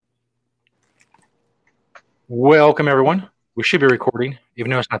Welcome, everyone. We should be recording,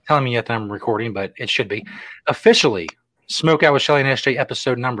 even though it's not telling me yet that I'm recording, but it should be. Officially, Smokeout with Shelly SJ,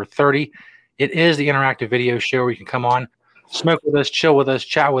 episode number 30. It is the interactive video show where you can come on, smoke with us, chill with us,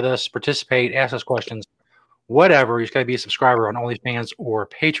 chat with us, participate, ask us questions, whatever. You just got to be a subscriber on OnlyFans or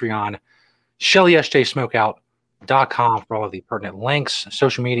Patreon. ShellySJSmokeout.com for all of the pertinent links,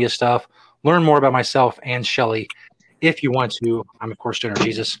 social media stuff. Learn more about myself and Shelly if you want to. I'm, of course, Stoner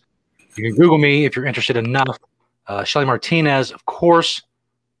Jesus. You can Google me if you're interested enough. Shelly Martinez, of course,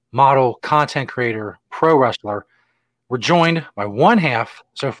 model, content creator, pro wrestler. We're joined by one half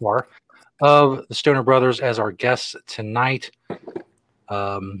so far of the Stoner Brothers as our guests tonight.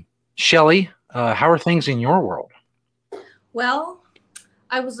 Shelly, how are things in your world? Well,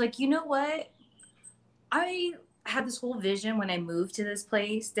 I was like, you know what? I had this whole vision when I moved to this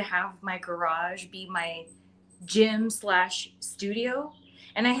place to have my garage be my gym/studio.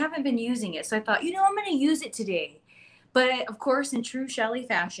 And I haven't been using it. So I thought, I'm going to use it today. But of course, in true Shelly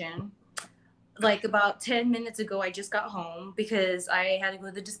fashion, like about 10 minutes ago, I just got home because I had to go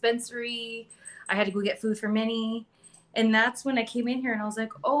to the dispensary. I had to go get food for Minnie. And that's when I came in here and I was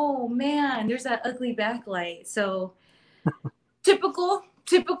like, oh man, there's that ugly backlight. So typical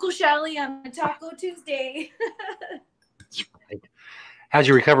Shelly on a Taco Tuesday. That's right. How'd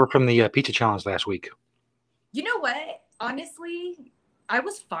you recover from the pizza challenge last week? You know what? Honestly, I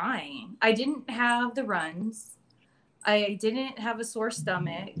was fine. I didn't have the runs. I didn't have a sore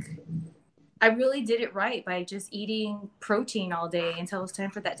stomach. I really did it right by just eating protein all day until it was time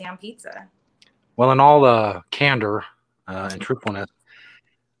for that damn pizza. Well, in all candor and truthfulness,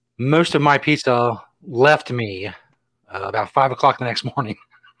 most of my pizza left me about 5 o'clock the next morning.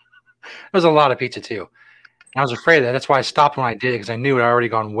 It was a lot of pizza, too. I was afraid of that. That's why I stopped when I did, because I knew it had already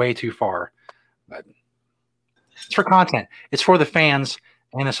gone way too far. But it's for content. It's for the fans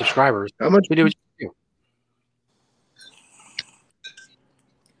and the subscribers. How much? We do what you do.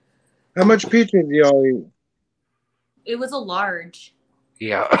 How much pizza do y'all eat? It was a large.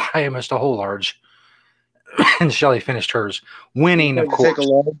 Yeah, I missed a whole large. And Shelly finished hers, winning, of course, Take a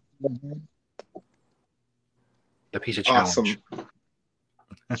large? the pizza challenge.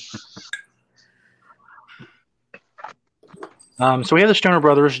 Awesome. So we have the Stoner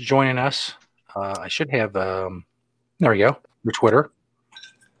Brothers joining us. I should have, there we go, your Twitter.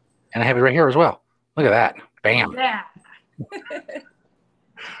 And I have it right here as well. Look at that. Bam. Yeah.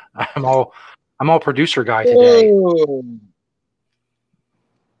 I'm all producer guy today. Whoa.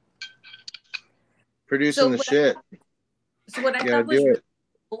 Producing the shit. So what I thought was really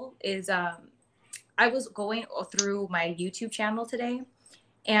cool is I was going through my YouTube channel today,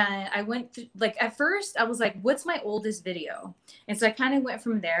 and I went through, like, at first I was like, what's my oldest video? And so I kind of went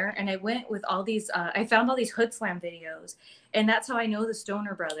from there, and I went with all these, I found all these Hood Slam videos, and that's how I know the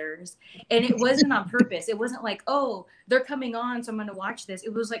Stoner Brothers. And it wasn't on purpose. It wasn't like, oh, they're coming on, so I'm going to watch this.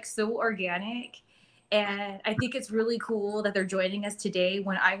 It was like so organic. And I think it's really cool that they're joining us today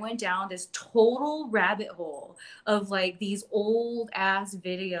when I went down this total rabbit hole of like these old ass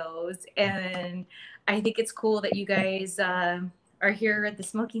videos. And I think it's cool that you guys are here at the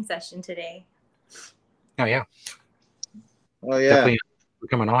smoking session today. Oh, yeah. Oh, yeah. Definitely for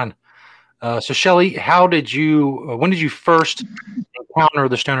coming on. So, Shelly, when did you first encounter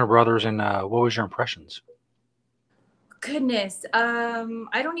the Stoner Brothers, and what was your impressions? Goodness.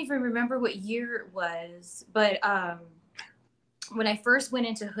 I don't even remember what year it was, but when I first went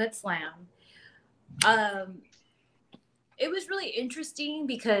into Hood Slam, it was really interesting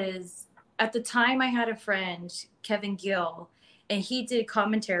because at the time I had a friend, Kevin Gill, and he did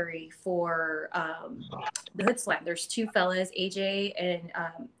commentary for the Hood Slam. There's two fellas, AJ and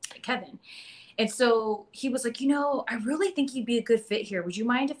Kevin. And so he was like, I really think you'd be a good fit here. Would you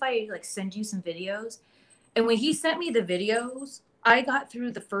mind if I like send you some videos? And when he sent me the videos, I got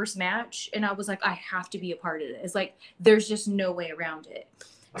through the first match and I was like, I have to be a part of this. Like, there's just no way around it.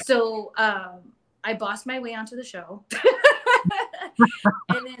 So I bossed my way onto the show.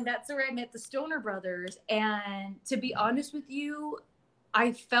 And then that's where I met the Stoner Brothers. And to be honest with you,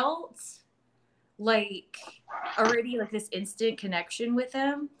 I felt like already like this instant connection with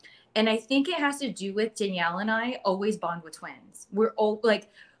them. And I think it has to do with Danielle and I always bond with twins. We're all like,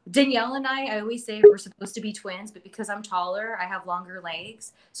 Danielle and I always say we're supposed to be twins, but because I'm taller, I have longer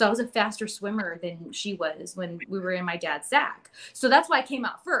legs. So I was a faster swimmer than she was when we were in my dad's sack. So that's why I came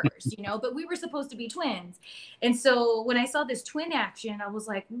out first, but we were supposed to be twins. And so when I saw this twin action, I was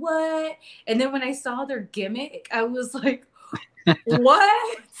like, what? And then when I saw their gimmick, I was like,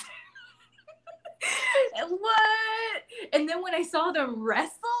 what? What? And then when I saw them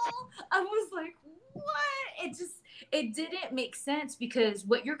wrestle, I was like, what? it didn't make sense because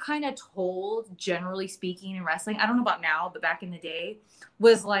what you're kind of told, generally speaking, in wrestling, I don't know about now, but back in the day,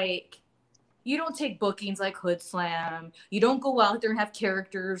 was like, you don't take bookings like Hood Slam. You don't go out there and have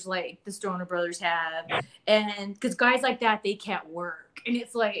characters like the Stoner Brothers have. And because guys like that, they can't work. And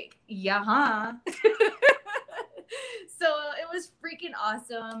it's like, yeah, huh? So it was freaking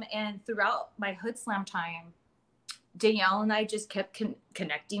awesome. And throughout my Hood Slam time, Danielle and I just kept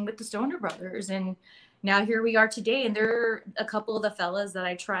connecting with the Stoner Brothers. And now here we are today. And there are a couple of the fellas that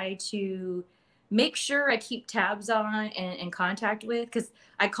I try to make sure I keep tabs on and in contact with, because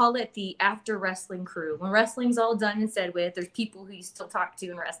I call it the after wrestling crew. When wrestling's all done and said with, there's people who you still talk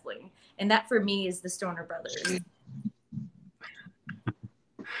to in wrestling. And that for me is the Stoner Brothers.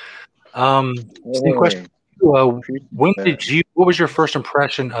 Same question. What was your first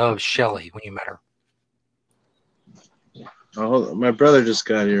impression of Shelly when you met her? Oh, hold on. My brother just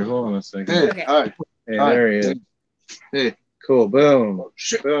got here. Hold on a second. Hey, Okay. hi. Hey, Hi. there he is. Hey. Cool. Boom.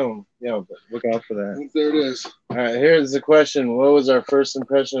 Shit. Boom. Yeah, look out for that. There it is. All right, here's the question. What was our first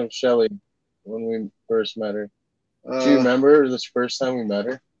impression of Shelly when we first met her? Do you remember this first time we met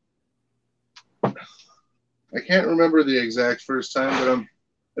her? I can't remember the exact first time,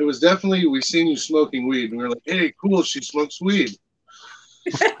 but it was definitely, we seen you smoking weed, and we were like, hey, cool, she smokes weed.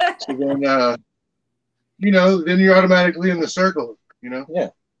 So then, then you're automatically in the circle, Yeah.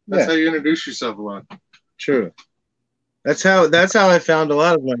 That's how you introduce yourself a lot. True. That's how I found a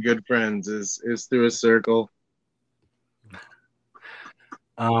lot of my good friends is through a circle.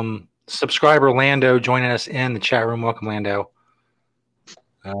 Subscriber Lando joining us in the chat room. Welcome, Lando.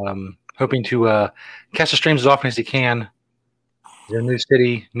 Hoping to catch the streams as often as he can. He's in a new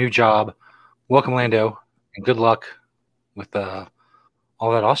city, new job. Welcome, Lando, and good luck with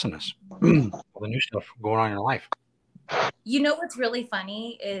all that awesomeness, all the new stuff going on in your life. You know what's really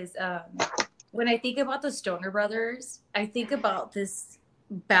funny is when I think about the Stoner Brothers, I think about this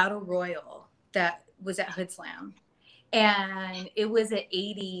battle royal that was at Hood Slam. And it was an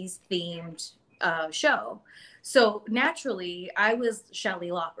 80s themed show. So naturally, I was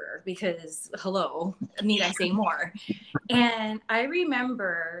Shelly Lopper because, hello, need I say more? And I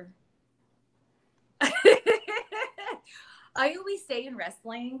remember, I always say in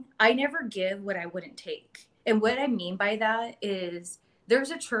wrestling, I never give what I wouldn't take. And what I mean by that is there's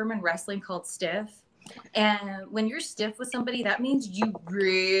a term in wrestling called stiff. And when you're stiff with somebody, that means you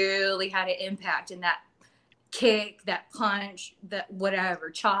really had an impact in that kick, that punch, that whatever,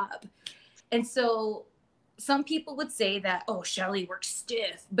 chop. And so some people would say that, oh, Shelly works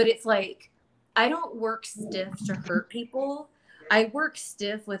stiff. But it's like, I don't work stiff to hurt people. I work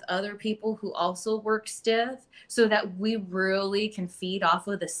stiff with other people who also work stiff so that we really can feed off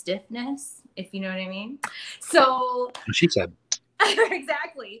of the stiffness, if you know what I mean. So She said.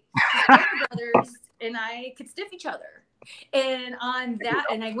 Exactly. The brothers and I could stiff each other. And on that,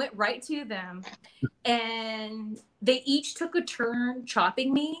 and I went right to them, and they each took a turn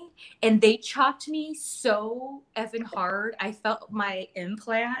chopping me, and they chopped me so effing hard. I felt my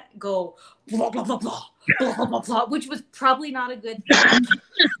implant go blah, blah, blah, blah, blah, blah, blah, blah, which was probably not a good thing.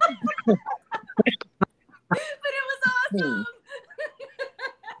 But it was awesome.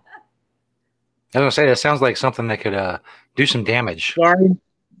 I was gonna say that sounds like something that could do some damage.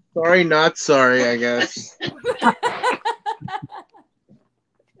 Sorry, not sorry, I guess.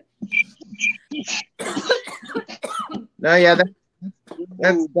 No, yeah,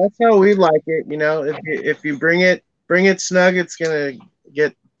 that's how we like it. If you bring it snug, it's gonna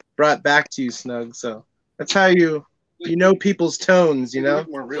get brought back to you snug. So that's how you know people's tones.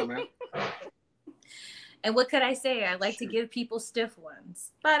 More real, man. And what could I say? I like to give people stiff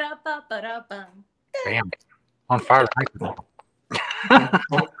ones. Ba-da-ba-ba-da-bum. Bam. On fire.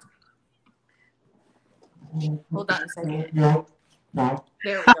 Hold on a second. There we go.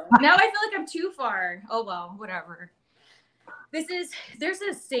 Now I feel like I'm too far. Oh, well, whatever. There's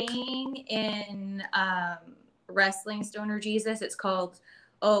a saying in wrestling, Stoner Jesus. It's called,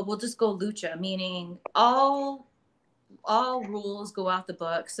 oh, we'll just go lucha, meaning all rules go out the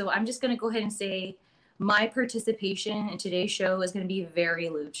book. So I'm just going to go ahead and say my participation in today's show is going to be very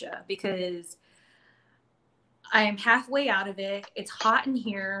lucha because I am halfway out of it. It's hot in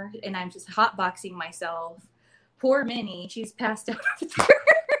here, and I'm just hotboxing myself. Poor Minnie, she's passed out over there.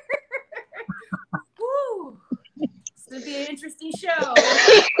 Woo! It's going to be an interesting show.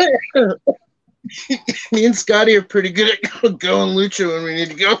 Me and Scotty are pretty good at going lucha when we need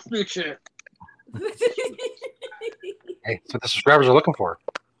to go lucha. Hey, that's what the subscribers are looking for.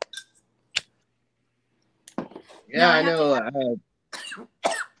 Yeah, Now I know.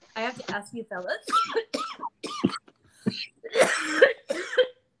 I have to ask you, fellas.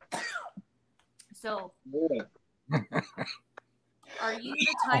 So, Are you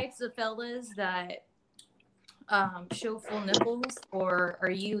the types of fellas that show full nipples, or are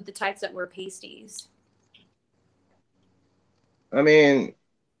you the types that wear pasties? I mean,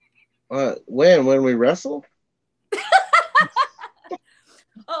 when we wrestle?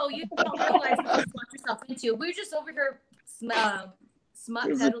 Oh, you don't realize what you got yourself into. We're just over here smut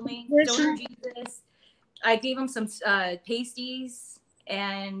peddling, Stoner Jesus. I gave him some pasties,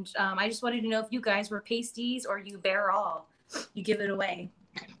 and I just wanted to know if you guys were pasties or you bear all. You give it away.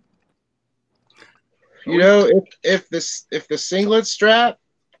 You know, if the singlet strap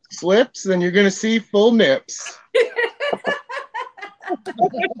slips, then you're gonna see full nips.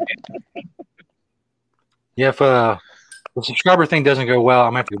 Yeah, if the subscriber thing doesn't go well,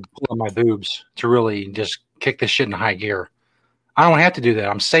 I'm gonna have to pull on my boobs to really just kick this shit in high gear. I don't have to do that.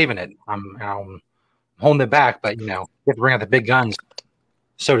 I'm saving it. I'm holding it back, but you have to bring out the big guns,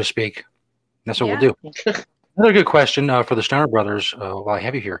 so to speak. That's what we'll do. Another good question for the Stoner Brothers. While I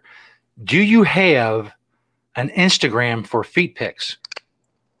have you here, do you have an Instagram for feet pics?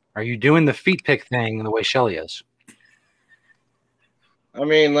 Are you doing the feet pic thing the way Shelly is? I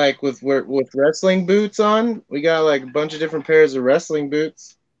mean, like with wrestling boots on, we got like a bunch of different pairs of wrestling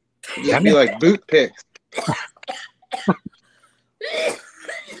boots. Just be like boot pics.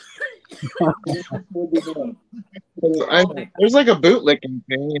 There's like a bootlicking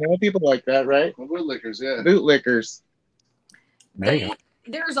thing, people like that, right? Well, bootlickers, yeah. Bootlickers.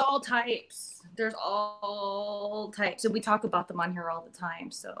 There's all types. There's all types. And we talk about them on here all the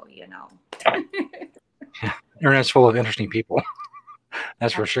time. So, Internet's full of interesting people.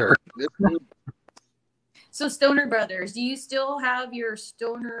 That's for sure. So, Stoner Brothers, do you still have your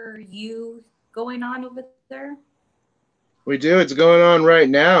Stoner U going on over there? We do. It's going on right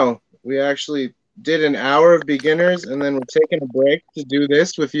now. We actually did an hour of beginners, and then we're taking a break to do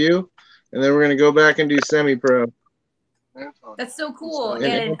this with you, and then we're going to go back and do semi-pro. That's so cool.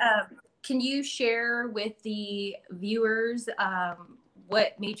 And can you share with the viewers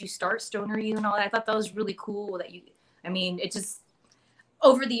what made you start Stoner U and all that? I thought that was really cool it just,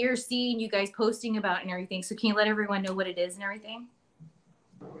 over the years, seeing you guys posting about it and everything. So can you let everyone know what it is and everything?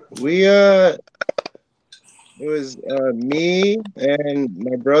 It was me and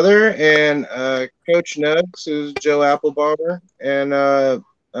my brother and Coach Nugs, who's Joe Applebaumer, and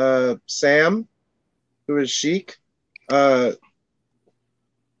Sam, who is Sheik.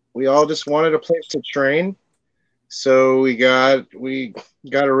 We all just wanted a place to train, so we got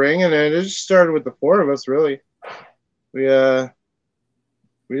a ring, and it just started with the four of us. Really, we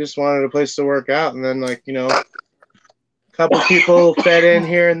just wanted a place to work out, and then a couple people fed in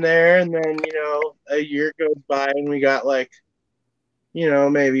here and there, and then a year goes by and we got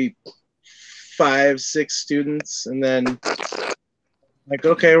maybe 5-6 students, and then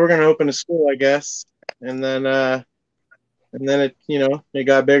okay, we're gonna open a school, I guess. And then it it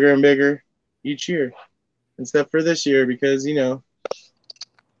got bigger and bigger each year, except for this year because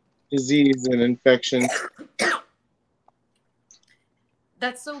disease and infection.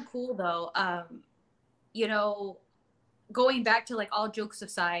 That's so cool though. Going back to all jokes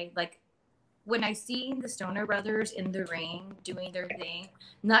aside, when I see the Stoner Brothers in the ring doing their thing,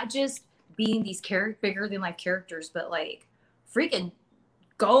 not just being these bigger than life characters, but freaking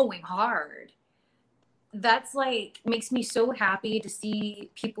going hard. That's makes me so happy to see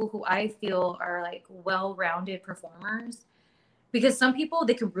people who I feel are well-rounded performers, because some people,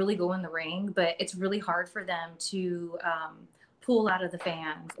 they can really go in the ring, but it's really hard for them to pull out of the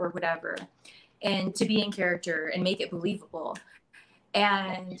fans or whatever, and to be in character and make it believable.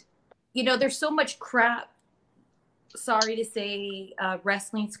 And there's so much crap, sorry to say,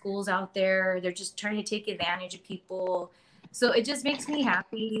 wrestling schools out there. They're just trying to take advantage of people. So it just makes me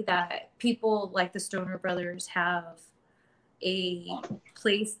happy that people like the Stoner Brothers have a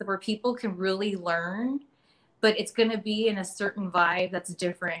place where people can really learn, but it's going to be in a certain vibe that's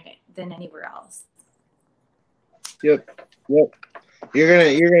different than anywhere else. Yep.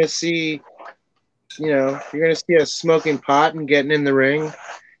 You're gonna see, you're gonna see us smoking pot and getting in the ring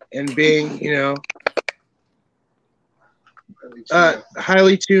and being,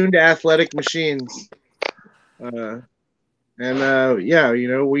 highly tuned athletic machines. We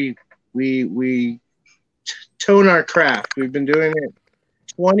tone our craft. We've been doing it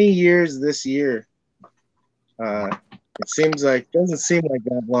 20 years this year. It doesn't seem like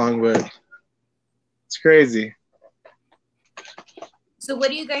that long, but it's crazy. So what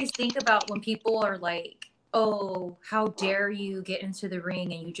do you guys think about when people are like, oh, how dare you get into the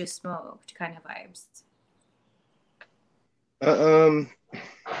ring and you just smoked kind of vibes?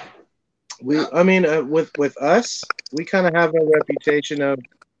 With us, we kind of have a reputation of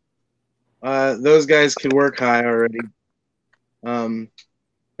those guys could work high already. And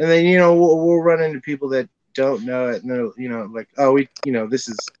then we'll run into people that don't know it, and like, oh, this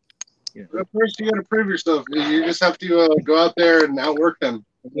is. But first, you got to prove yourself. You just have to go out there and outwork them,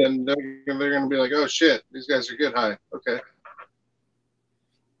 and then they're going to be like, "Oh shit, these guys are good high." Okay,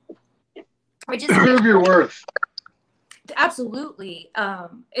 prove your worth. Absolutely.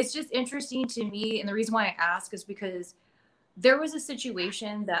 It's just interesting to me, and the reason why I ask is because there was a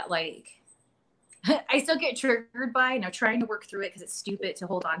situation that, like, I still get triggered by, and I'm trying to work through it because it's stupid to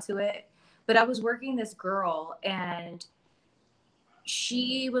hold on to it. But I was working this girl, and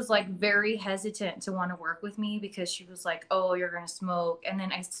she was like very hesitant to want to work with me because she was like, "Oh, you're gonna smoke." And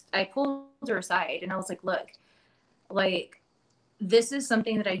then I pulled her aside, and I was like, "Look, like, this is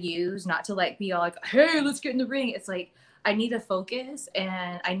something that I use not to like be all like, hey, let's get in the ring." It's like, I need to focus,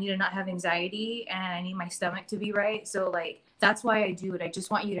 and I need to not have anxiety, and I need my stomach to be right. So like, that's why I do it. I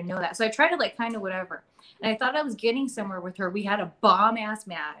just want you to know that. So I try to like kind of whatever. And I thought I was getting somewhere with her. We had a bomb ass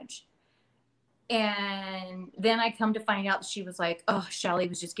match. And then I come to find out that she was like, "Oh, Shelly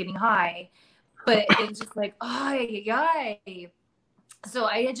was just getting high." But it was just like, oh. So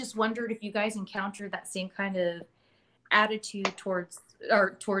I had just wondered if you guys encountered that same kind of attitude towards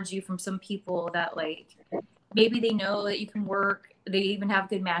you from some people that, like, maybe they know that you can work, they even have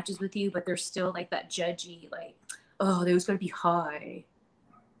good matches with you, but they're still like that judgy, like, "Oh, they was going to be high."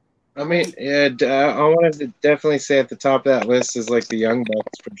 I mean, yeah, I wanted to definitely say at the top of that list is like the Young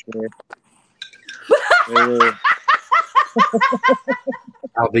Bucks for sure. Now,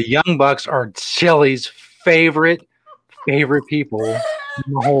 the Young Bucks are Shelly's favorite people in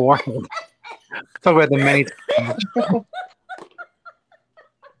the whole world. Talk about them many times.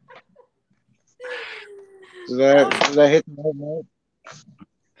 Did I hit the right note?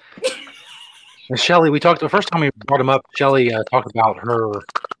 Shelly, we talked the first time we brought him up. Shelly talked about her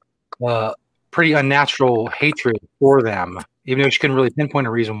pretty unnatural hatred for them, even though she couldn't really pinpoint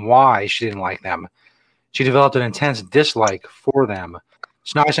a reason why she didn't like them. She developed an intense dislike for them.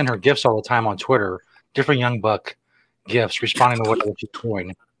 So now I send her gifts all the time on Twitter, different Young Buck gifts, responding to whatever she's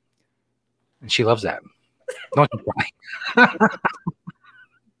doing. And she loves that. Don't you cry.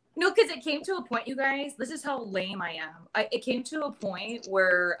 No, because it came to a point, you guys, this is how lame I am. It came to a point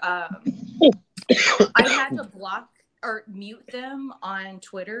where I had to block or mute them on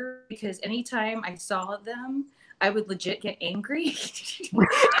Twitter because anytime I saw them, I would legit get angry.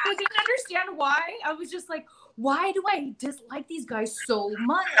 I didn't understand why. I was just like, why do I dislike these guys so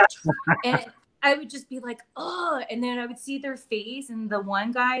much? And I would just be like, oh, and then I would see their face, and the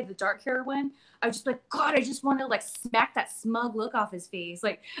one guy, the dark hair one, I was just like, God, I just want to like smack that smug look off his face.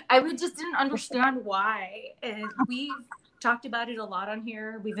 Like, I would just didn't understand why. And we've talked about it a lot on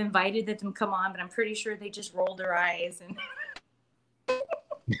here. We've invited them to come on, but I'm pretty sure they just rolled their eyes and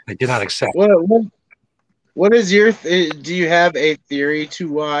I did not accept. What is your? Do you have a theory to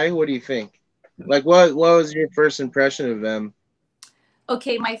why? What do you think? Like, what was your first impression of them?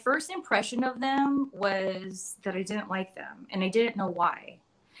 Okay, my first impression of them was that I didn't like them, and I didn't know why.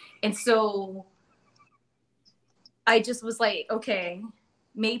 And so I just was like, okay,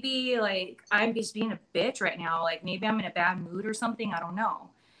 maybe like I'm just being a bitch right now. Like maybe I'm in a bad mood or something. I don't know.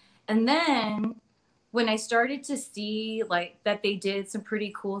 And then when I started to see like that they did some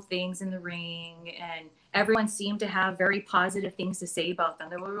pretty cool things in the ring, and everyone seemed to have very positive things to say about them.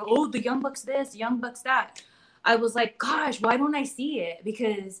 They were, oh, the Young Bucks this, Young Bucks that. I was like, gosh, why don't I see it?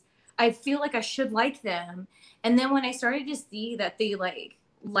 Because I feel like I should like them. And then when I started to see that they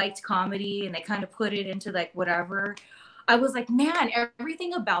liked comedy and they kind of put it into like whatever, I was like, man,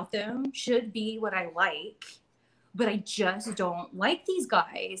 everything about them should be what I like, but I just don't like these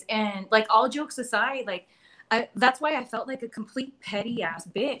guys. And like, all jokes aside, like that's why I felt like a complete petty ass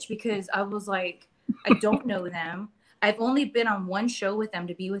bitch, because I was like, I don't know them. I've only been on one show with them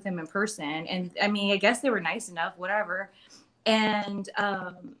to be with them in person. And I mean, I guess they were nice enough, whatever. And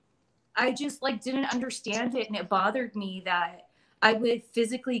I just like didn't understand it. And it bothered me that I would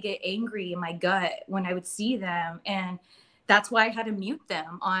physically get angry in my gut when I would see them. And that's why I had to mute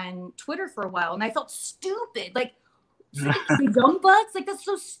them on Twitter for a while. And I felt stupid. Like, the Young Bucks, like that's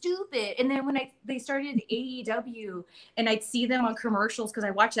so stupid. And then when they started AEW and I'd see them on commercials because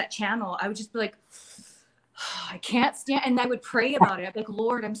I watched that channel, I would just be like, I can't stand. And I would pray about it. I'd be like,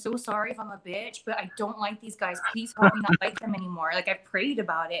 Lord, I'm so sorry if I'm a bitch, but I don't like these guys. Please help me not like them anymore. Like I prayed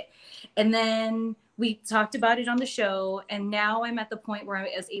about it. And then we talked about it on the show. And now I'm at the point where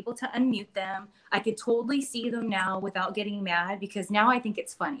I was able to unmute them. I could totally see them now without getting mad, because now I think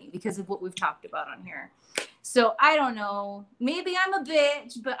it's funny because of what we've talked about on here. So I don't know. Maybe I'm a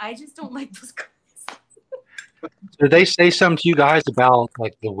bitch, but I just don't like those guys. Did they say something to you guys about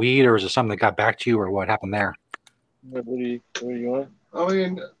like the weed, or is it something that got back to you, or what happened there? What do you want? I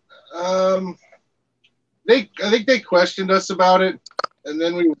mean, I think they questioned us about it, and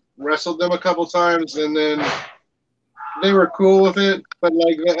then we wrestled them a couple times, and then they were cool with it. But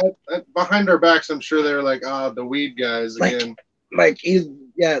like behind our backs, I'm sure they were like, the weed guys again.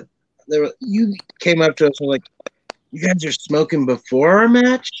 You came up to us and were like, you guys are smoking before our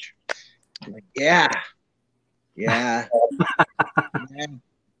match? I'm like, yeah. They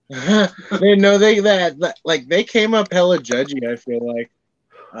came up hella judgy. I feel like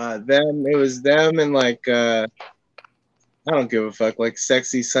it was them and like I don't give a fuck, like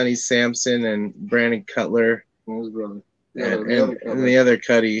Sexy Sonny Sampson and Brandon Cutler His brother. and the other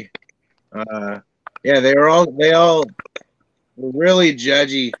Cuddy. They all were really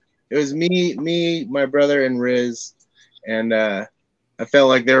judgy. It was me, my brother, and Riz, and I felt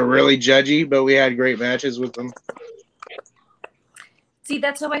like they were really judgy, but we had great matches with them. See,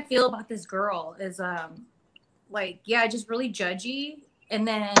 that's how I feel about this girl. Is just really judgy, and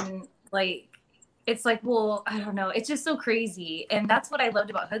then like it's like, well, I don't know, it's just so crazy, and that's what I loved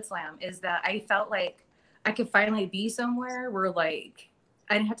about Hood Slam is that I felt like I could finally be somewhere where like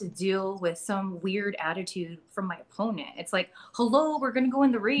I didn't have to deal with some weird attitude from my opponent. It's like, hello, we're going to go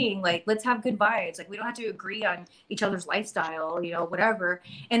in the ring. Like, let's have good vibes. Like, we don't have to agree on each other's lifestyle, whatever.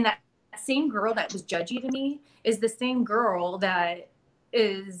 And that same girl that was judgy to me is the same girl that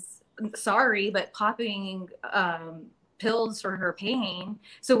is sorry, but popping pills for her pain.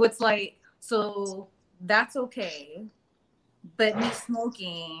 So it's like, so that's okay. But me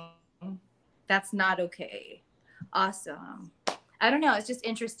smoking, that's not okay. Awesome. I don't know. It's just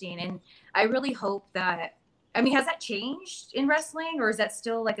interesting. And I really hope that, I mean, has that changed in wrestling or is that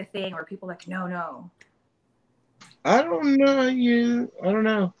still like a thing where people are like, no? I don't know. I don't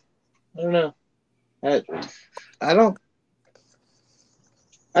know.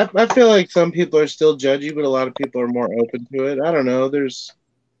 I feel like some people are still judgy, but a lot of people are more open to it. I don't know. There's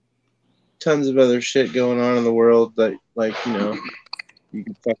tons of other shit going on in the world that, like, you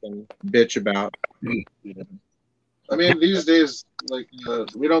can fucking bitch about. I mean, these days, like,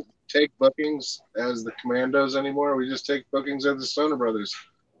 we don't take bookings as the Commandos anymore. We just take bookings as the Stoner Brothers.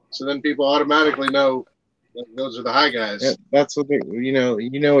 So then people automatically know that those are the high guys. Yeah, that's what you know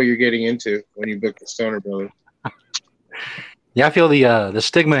what you're getting into when you book the Stoner Brothers. Yeah, I feel the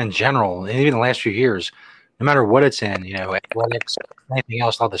stigma in general, and even the last few years, no matter what it's in, athletics, anything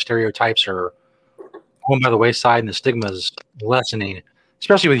else, all the stereotypes are going by the wayside, and the stigma is lessening,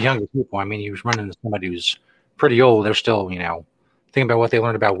 especially with younger people. I mean, you run into somebody who's pretty old, they're still, thinking about what they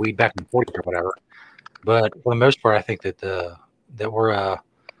learned about weed back in the 40s or whatever. But for the most part, I think that we're, I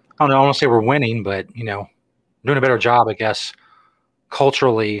don't know, I don't want to say we're winning, but, doing a better job, I guess,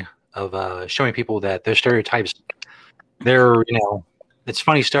 culturally of showing people that those stereotypes, they're, it's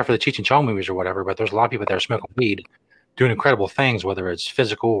funny stuff for the Cheech and Chong movies or whatever, but there's a lot of people that are smoking weed, doing incredible things, whether it's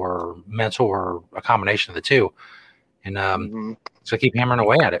physical or mental or a combination of the two. And so keep hammering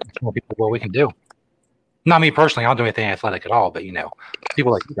away at it. More people, what we can do. Not me personally. I don't do anything athletic at all, but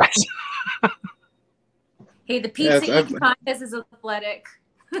people like you guys. Hey, the pizza eating contest is athletic.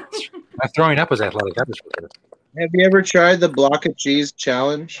 Throwing up was athletic. That was for sure. Have you ever tried the block of cheese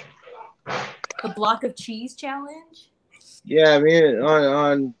challenge? The block of cheese challenge? Yeah,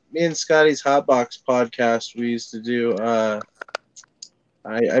 on me and Scotty's Hotbox podcast, we used to do. I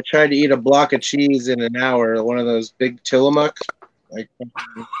tried to eat a block of cheese in an hour, one of those big Tillamook, like.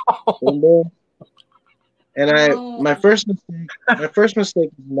 And my first mistake was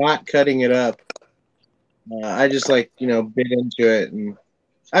not cutting it up. I just bit into it, and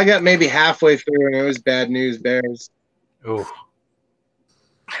I got maybe halfway through, and it was bad news bears. Oh.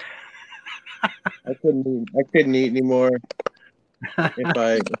 I couldn't eat anymore. If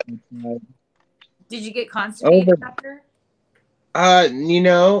I Did you get constipated after? I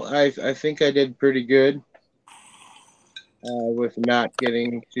think I did pretty good with not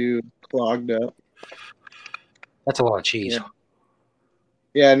getting too clogged up. That's a lot of cheese.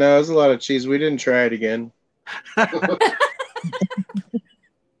 Yeah, no, it was a lot of cheese. We didn't try it again.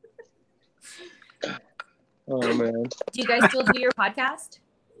 Oh man. Do you guys still do your podcast?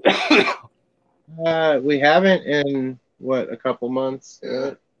 We haven't in a couple months.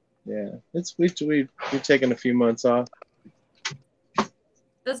 Yeah. We've taken a few months off.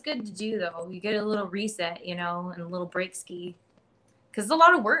 That's good to do though. You get a little reset, and a little break ski. Because it's a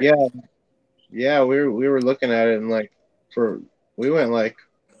lot of work. Yeah. Yeah, we were looking at it and we went like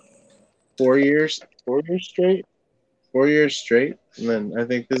 4 years straight. 4 years straight. And then I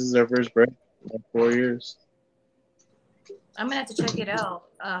think this is our first break in 4 years. I'm gonna have to check it out.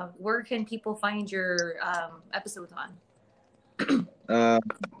 Where can people find your episodes on?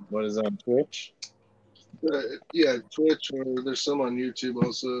 What is on Twitch? Yeah, Twitch, or there's some on YouTube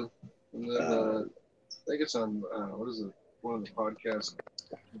also. And then I think it's on, what is it? One of the podcasts.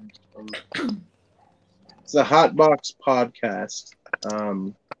 It's a Hotbox podcast.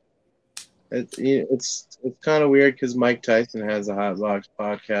 It's kind of weird because Mike Tyson has a Hotbox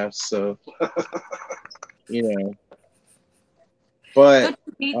podcast, so you know. But Don't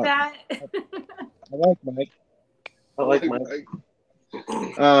you beat that? I like Mike. I like Mike.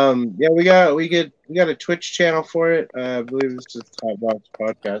 Yeah, we got a Twitch channel for it. I believe it's just Hotbox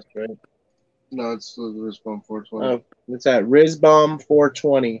Podcast, right? No, it's the Rizbomb 420. Oh, it's at Rizbomb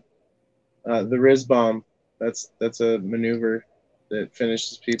 420. The Rizbomb. That's a maneuver that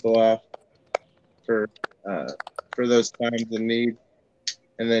finishes people off for those times of need.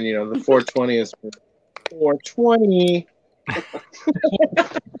 And then the 420 is for 420.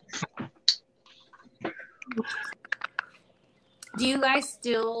 Do you guys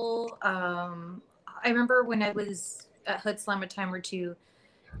still? I remember when I was at Hood Slam a time or two.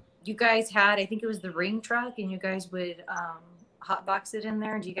 You guys had, I think it was the ring truck, and you guys would hotbox it in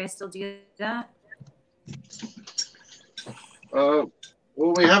there. Do you guys still do that? Well,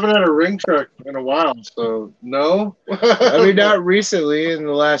 we haven't had a ring truck in a while, so no. I mean, not recently in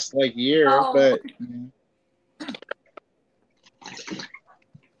the last year, but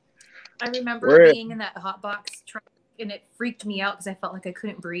I remember being in that hotbox truck, and it freaked me out because I felt like I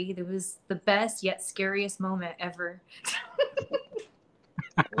couldn't breathe. It was the best yet scariest moment ever.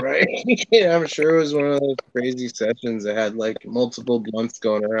 Right? Yeah, I'm sure it was one of those crazy sessions that had multiple blunts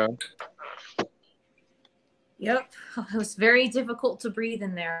going around. Yep, it was very difficult to breathe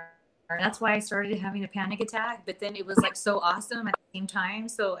in there. And that's why I started having a panic attack. But then it was so awesome at the same time.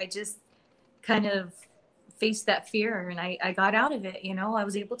 So I just kind of faced that fear, and I got out of it. I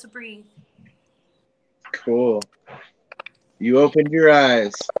was able to breathe. Cool. You opened your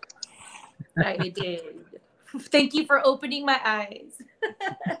eyes. I did. Thank you for opening my eyes.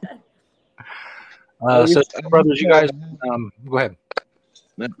 So, brothers, you guys, go ahead.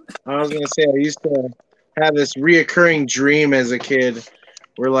 I was going to say, I used to have this reoccurring dream as a kid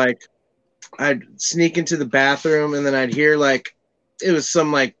where, I'd sneak into the bathroom and then I'd hear, it was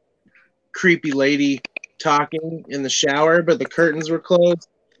some, creepy lady talking in the shower, but the curtains were closed.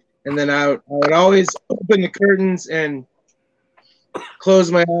 And then I would always open the curtains and close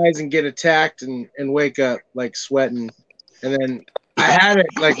my eyes and get attacked and wake up, sweating. And then I had it,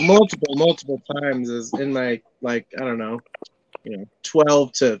 multiple times as in my, I don't know,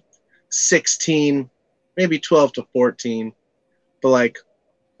 12 to 16, maybe 12 to 14. But,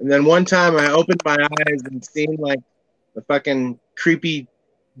 and then one time I opened my eyes and seen, the fucking creepy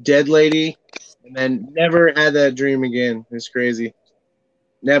dead lady, and then never had that dream again. It's crazy.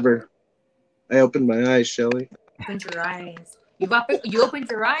 Never. I opened my eyes, Shelly. Opened your eyes. You opened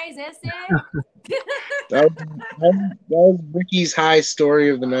your eyes, SJ? that was Ricky's high story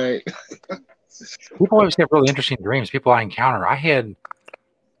of the night. People always have really interesting dreams. People I encounter. I had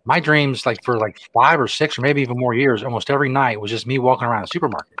my dreams for 5 or 6 or maybe even more years. Almost every night was just me walking around the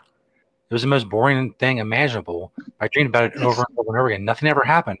supermarket. It was the most boring thing imaginable. I dreamed about it over and over and over again. Nothing ever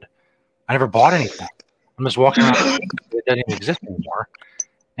happened. I never bought anything. I'm just walking around. It doesn't even exist anymore.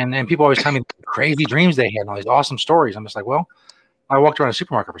 And people always tell me crazy dreams they had and all these awesome stories. I'm just like, well, I walked around a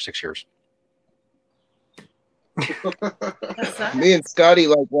supermarket for 6 years. Me and Scotty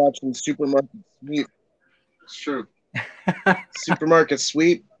like watching Supermarket Sweep. It's true. Supermarket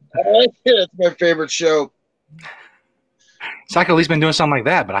Sweep. I like it. It's my favorite show. So I could at least been doing something like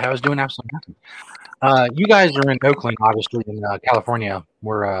that, but I was doing absolutely nothing. You guys are in Oakland, obviously, in California,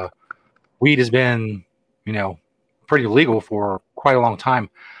 where weed has been, pretty legal for quite a long time.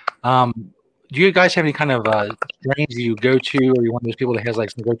 Do you guys have any kind of strains you go to, or are you one of those people that has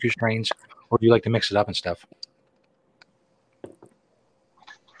some go-to strains, or do you like to mix it up and stuff?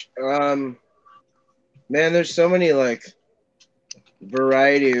 Man, there's so many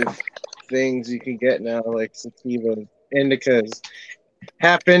variety of things you can get now, sativas, indicas,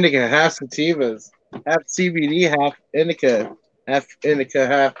 half indica, half sativas, half CBD, half indica, half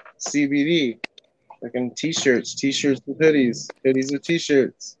CBD. T-shirts with hoodies with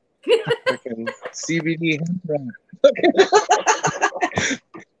T-shirts. CBD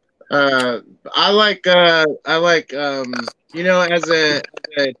I like as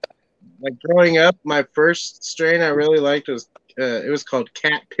growing up, my first strain I really liked was it was called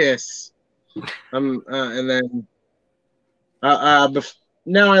Cat Piss. And then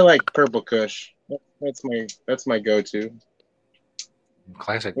now I like Purple Kush. That's my go-to.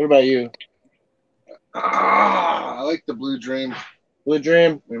 Classic. What about you? I like the Blue Dream. Blue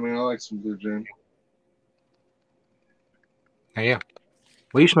Dream. I mean, I like some Blue Dream. Yeah.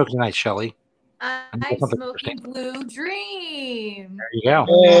 What are you smoking tonight, Shelly? I'm smoking Blue Dream. There you go.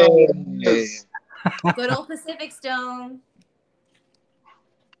 Hey. Good old Pacific Stone.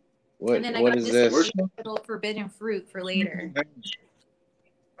 What is this? Little forbidden fruit for later.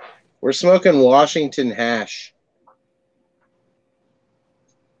 We're smoking Washington hash.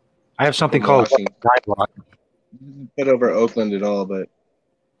 I have something called Put over Oakland at all, but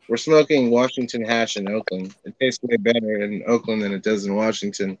we're smoking Washington hash in Oakland. It tastes way better in Oakland than it does in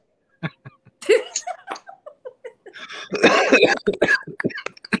Washington.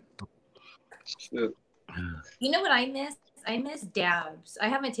 You know what I miss? I miss dabs. I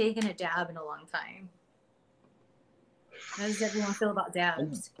haven't taken a dab in a long time. How does everyone feel about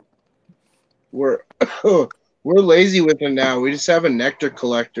dabs? We're lazy with it now. We just have a nectar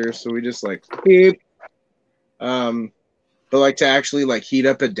collector, so we just like beep. But like to actually like heat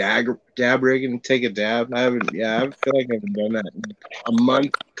up a dab rig and take a dab. I feel like I haven't done that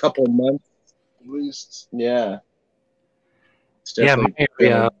in couple months at least. Yeah. It's definitely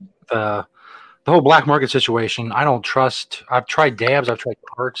the whole black market situation. I don't trust. I've tried dabs. I've tried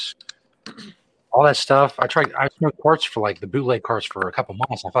carts. All that stuff. I smoked carts for like the bootleg carts for a couple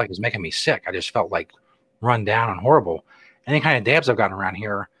months. I felt like it was making me sick. I just felt like run down and horrible. Any kind of dabs I've gotten around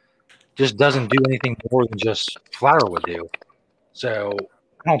here just doesn't do anything more than just flour would do. So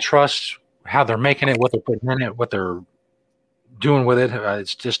I don't trust how they're making it, what they're putting in it, what they're doing with it.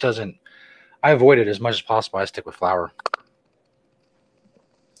 It just doesn't. I avoid it as much as possible. I stick with flour.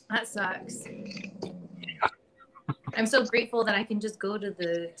 That sucks. I'm so grateful that I can just go to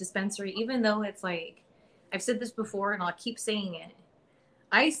the dispensary, even though it's like, I've said this before and I'll keep saying it.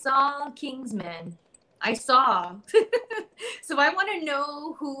 I saw Kingsman. I saw. So I want to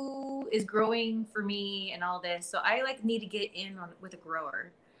know who is growing for me and all this. So I like need to get in with a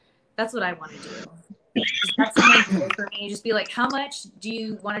grower. That's what I want to do. Just have someone do it for me. Just be like, how much do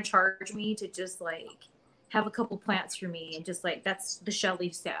you want to charge me to just like have a couple plants for me? And just like, that's the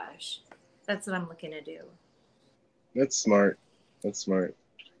Shelly stash. That's what I'm looking to do. That's smart. That's smart.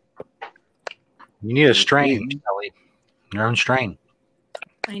 You need a strain, Shelly. Your own strain.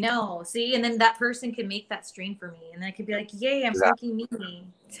 I know. See, and then that person can make that strain for me, and then I could be like, "Yay, I'm smoking me."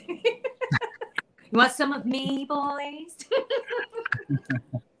 You want some of me, boys?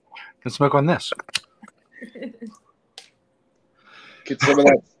 Can smoke on this. Get some of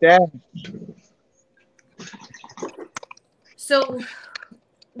that stash. So,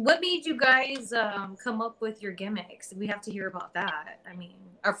 what made you guys come up with your gimmicks? We have to hear about that. I mean,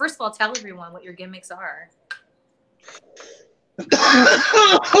 or first of all, tell everyone what your gimmicks are. I'm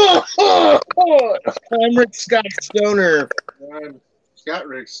Rick Scott Stoner. I'm Scott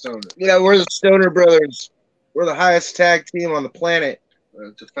Rick Stoner. Yeah, we're the Stoner Brothers. We're the highest tag team on the planet.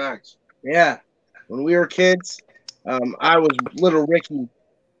 It's a fact. Yeah. When we were kids, I was little Ricky,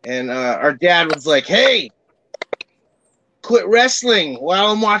 and our dad was like, "Hey, quit wrestling while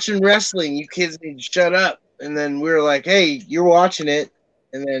I'm watching wrestling. You kids need to shut up." And then we were like, "Hey, you're watching it."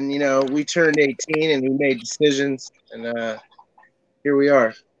 And then, we turned 18 and we made decisions, and here we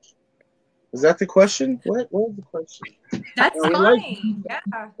are. Is that the question? What was the question? That's fine. Yeah.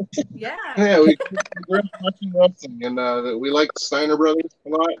 Yeah, we grew up watching wrestling, and we like the Steiner brothers a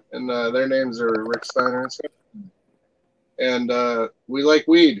lot, and their names are Rick Steiner and stuff. And we like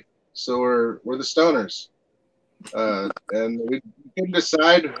weed, so we're the Stoners. And we couldn't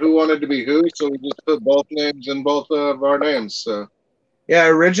decide who wanted to be who, so we just put both names in both of our names. So yeah,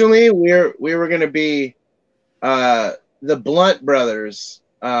 originally we were gonna be the Blunt Brothers.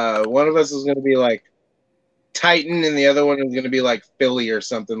 One of us was gonna be like Titan, and the other one was gonna be like Philly or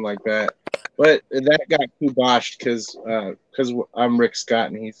something like that. But that got kiboshed because I'm Rick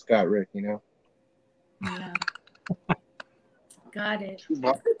Scott and he's Scott Rick, Yeah. Got it.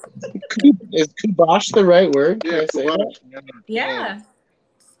 Is kibosh the right word? yeah, Yeah.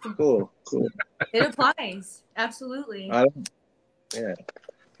 Cool. It applies. Absolutely. Yeah.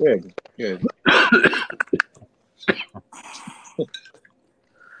 Good.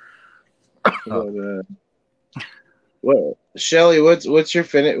 What, Shelly? What was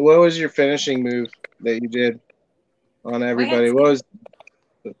your finishing move that you did on everybody? What was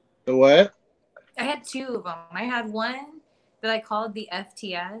the what? I had two of them. I had one that I called the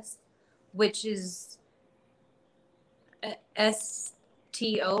FTS, which is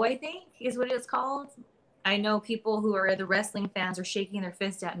STO, I think is what it's called. I know people who are the wrestling fans are shaking their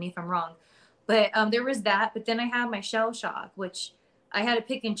fist at me if I'm wrong. But there was that. But then I had my shell shock, which I had to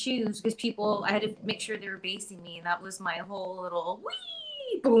pick and choose because I had to make sure they were basing me. And that was my whole little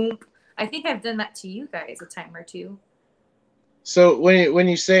wee boom. I think I've done that to you guys a time or two. So when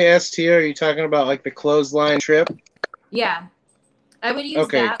you say ST, are you talking about like the clothesline trip? Yeah. I would use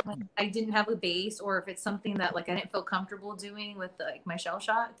Okay. that when I didn't have a base, or if it's something that like I didn't feel comfortable doing with like my shell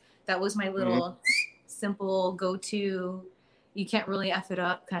shot. That was my little simple go-to. You can't really F it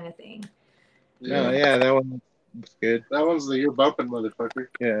up kind of thing. No, yeah, that one's good. That one's the you're bumping motherfucker.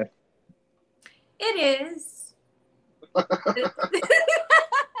 Yeah. It is.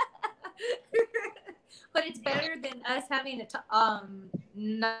 But it's better than us having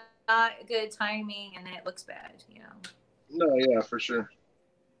not good timing and then it looks bad, you know. No, yeah, for sure.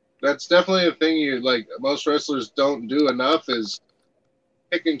 That's definitely a thing you like. Most wrestlers don't do enough is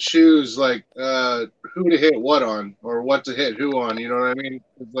pick and choose like who to hit what on or what to hit who on. You know what I mean?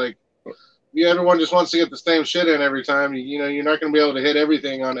 It's like everyone just wants to get the same shit in every time. You know, you're not going to be able to hit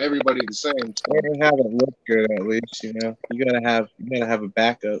everything on everybody the same. So. Or have it look good at least. You know, you gotta have a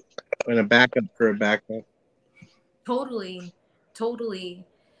backup and a backup for a backup. Totally.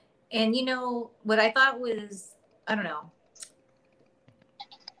 And you know what I thought was, I don't know.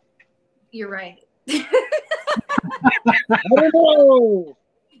 You're right. I don't know.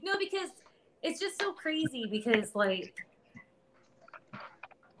 No, because it's just so crazy because like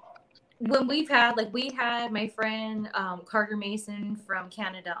when we had my friend Carter Mason from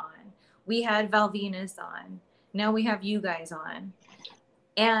Canada on, we had Val Venus on, now we have you guys on,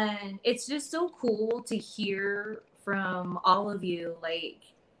 and it's just so cool to hear from all of you like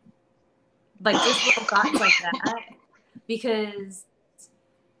just little thoughts like that, because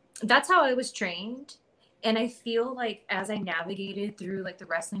that's how I was trained. And I feel like as I navigated through like the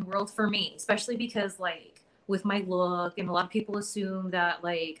wrestling world, for me, especially because like with my look, and a lot of people assume that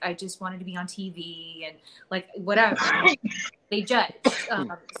like I just wanted to be on TV and like whatever, they judge.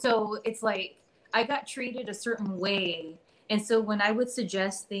 So it's like I got treated a certain way. And so when I would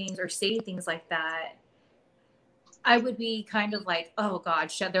suggest things or say things like that, I would be kind of like, oh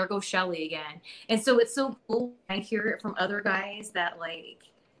God, there goes Shelly again. And so it's so cool when I hear it from other guys that like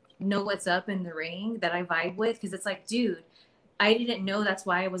know what's up in the ring that I vibe with, because it's like, dude, I didn't know that's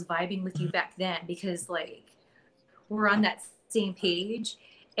why I was vibing with you back then, because like we're on that same page.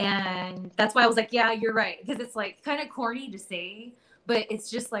 And that's why I was like, yeah, you're right, because it's like kind of corny to say, but it's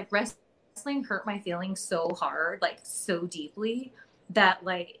just like wrestling hurt my feelings so hard, like so deeply, that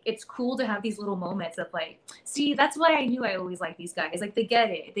like it's cool to have these little moments of like, see, that's why I knew I always liked these guys. Like they get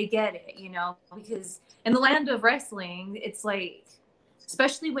it, you know, because in the land of wrestling, it's like,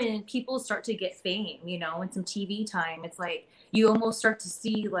 especially when people start to get fame, you know, and some TV time, it's like you almost start to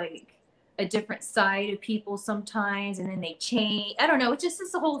see like a different side of people sometimes, and then they change. I don't know. It's just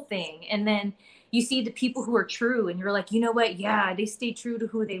this whole thing. And then you see the people who are true, and you're like, you know what? Yeah, they stay true to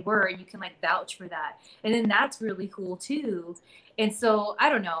who they were, and you can like vouch for that. And then that's really cool too. And so I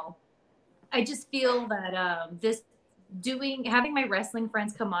don't know. I just feel that having my wrestling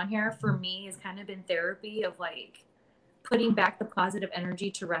friends come on here for me has kind of been therapy of like putting back the positive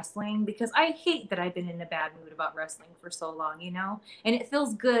energy to wrestling, because I hate that I've been in a bad mood about wrestling for so long, you know, and it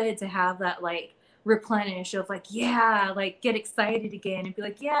feels good to have that like replenish of like, yeah, like get excited again and be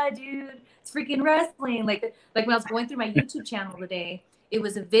like, yeah, dude, it's freaking wrestling. Like when I was going through my YouTube channel today, it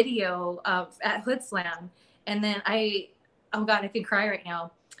was a video of at Hood Slam, and then oh God, I can cry right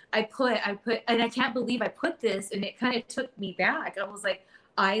now. I put, and I can't believe I put this, and it kind of took me back. I was like,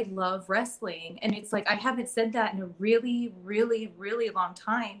 I love wrestling. And it's like, I haven't said that in a really, really, really long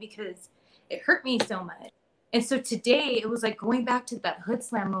time, because it hurt me so much. And so today it was like going back to that Hood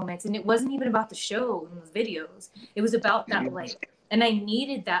Slam moments, and it wasn't even about the show and the videos. It was about that like, and I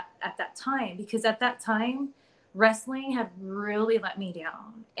needed that at that time, because at that time wrestling had really let me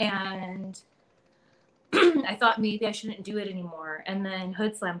down. And I thought maybe I shouldn't do it anymore. And then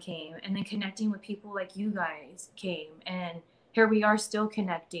Hood Slam came, and then connecting with people like you guys came, and here we are still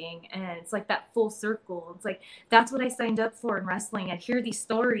connecting. And it's like that full circle. It's like, that's what I signed up for in wrestling. I hear these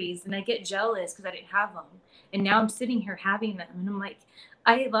stories and I get jealous because I didn't have them. And now I'm sitting here having them. And I'm like,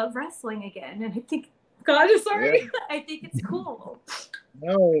 I love wrestling again. And I think, God, I'm sorry. Yeah. I think it's cool.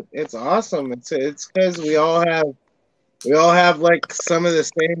 No, it's awesome. It's because we all have like some of the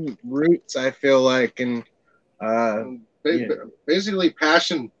same roots, I feel like. And basically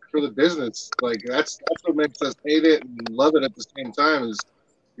passion for the business. Like that's what makes us hate it and love it at the same time, is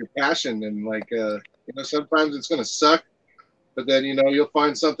your passion. And like sometimes it's gonna suck, but then you'll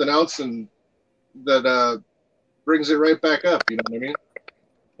find something else and that brings it right back up. You know what I mean?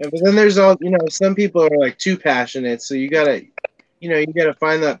 Yeah, but then there's all some people are like too passionate, so you gotta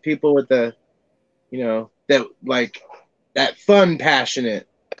find that people with the that like that fun passionate.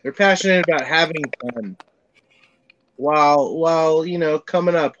 They're passionate about having fun. while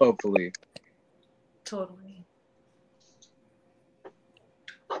coming up, hopefully. Totally.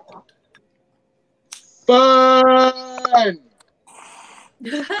 Fun.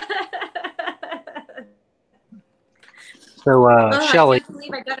 So, I Shelly, can't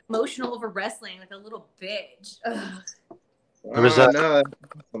believe I got emotional over wrestling like a little bitch. Ugh. there was No.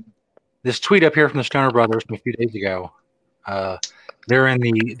 this tweet up here from the Stoner Brothers from a few days ago.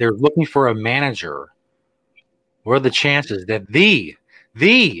 They're looking for a manager. What are the chances that the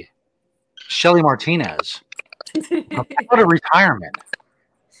Shelly Martinez out of retirement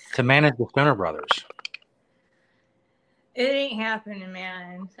to manage the Stoner Brothers? It ain't happening,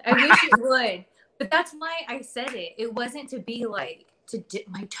 man. I wish it would. But that's why I said it. It wasn't to be like to dip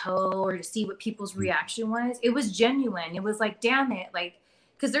my toe or to see what people's reaction was. It was genuine. It was like, damn it. Like,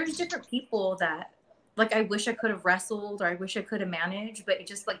 because there's different people that like I wish I could have wrestled or I wish I could have managed, but it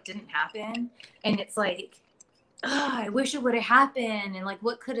just like didn't happen. And it's like, I wish it would have happened and like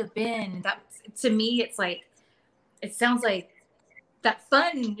what could have been. And that to me, it's like it sounds like that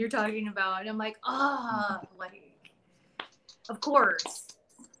fun you're talking about. And I'm like, like of course.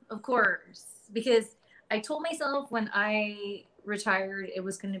 Because I told myself when I retired, it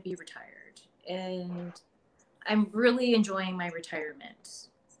was going to be retired. And I'm really enjoying my retirement.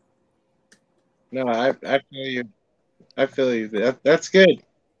 No, I feel you. I feel you. That's good.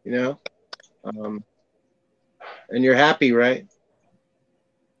 And you're happy, right?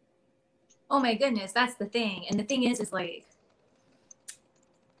 Oh my goodness, that's the thing. And the thing is like,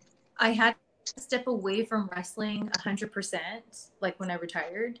 I had to step away from wrestling 100%, like when I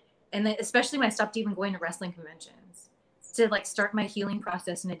retired. And then especially when I stopped even going to wrestling conventions to like start my healing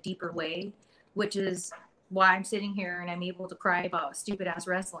process in a deeper way, which is why I'm sitting here and I'm able to cry about stupid ass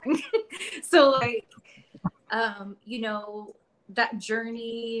wrestling. So like, that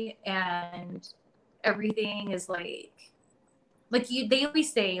journey and everything is like they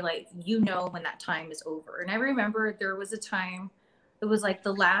always say like, when that time is over. And I remember there was a time, it was like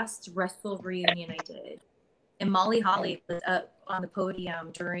the last wrestle reunion I did. And Molly Holly was up on the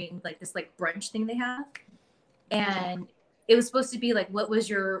podium during like this like brunch thing they have. And it was supposed to be like, what was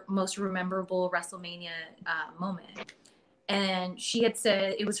your most memorable WrestleMania moment? And she had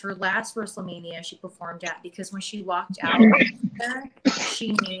said it was her last WrestleMania she performed at because when she walked out there,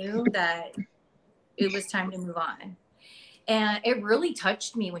 she knew that it was time to move on. And it really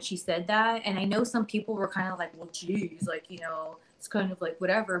touched me when she said that. And I know some people were kind of like, well, geez, like, it's kind of like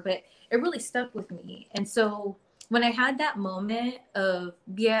whatever, but it really stuck with me. And so when I had that moment of,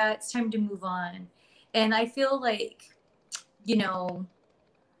 yeah, it's time to move on. And I feel like,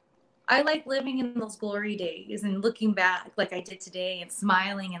 I like living in those glory days and looking back like I did today and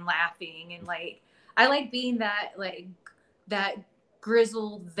smiling and laughing. And like, I like being that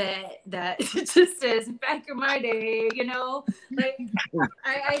grizzled vet that just says back in my day, like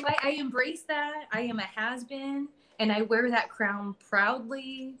I embrace that. I am a has-been and I wear that crown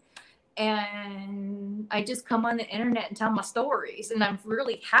proudly. And I just come on the internet and tell my stories. And I'm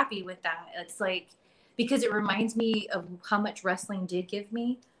really happy with that. It's like, because it reminds me of how much wrestling did give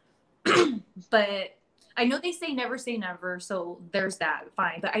me. But I know they say never. So there's that.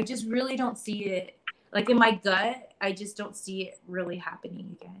 Fine. But I just really don't see it. Like in my gut, I just don't see it really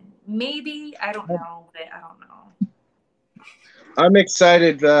happening again. Maybe, I don't know, but I don't know. I'm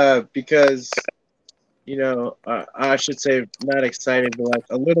excited because, I should say not excited, but like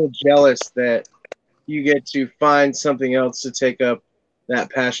a little jealous that you get to find something else to take up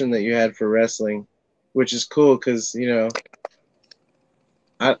that passion that you had for wrestling, which is cool because,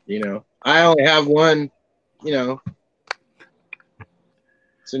 I only have one,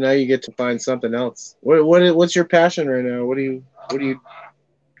 so now you get to find something else. What's your passion right now? What do you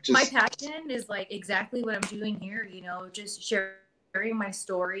just... My passion is like exactly what I'm doing here, just sharing my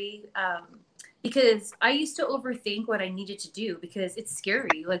story. Because I used to overthink what I needed to do because it's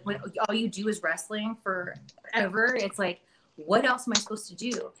scary. Like when all you do is wrestling forever, it's like, what else am I supposed to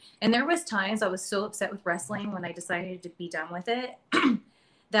do? And there was times I was so upset with wrestling when I decided to be done with it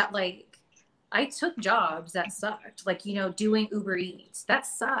that like I took jobs that sucked, like, doing Uber Eats. That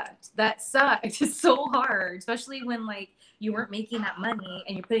sucked. It's so hard, especially when like you weren't making that money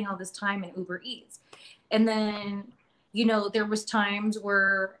and you're putting all this time in Uber Eats. And then, there was times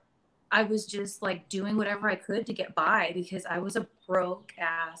where I was just like doing whatever I could to get by because I was a broke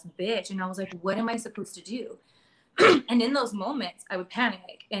ass bitch. And I was like, what am I supposed to do? And in those moments I would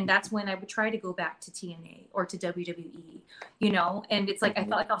panic. And that's when I would try to go back to TNA or to WWE, and it's like, I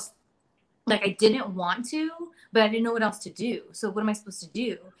felt like I was like, I didn't want to, but I didn't know what else to do. So what am I supposed to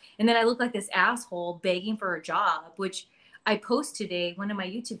do? And then I look like this asshole begging for a job, which I post today, one of my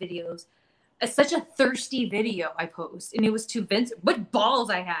YouTube videos. such a thirsty video I post, and it was to Vince. What balls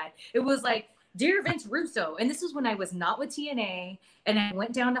I had! It was like, "Dear Vince Russo," and this was when I was not with TNA, and I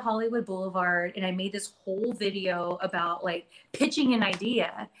went down to Hollywood Boulevard, and I made this whole video about like pitching an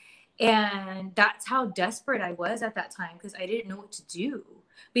idea, and that's how desperate I was at that time because I didn't know what to do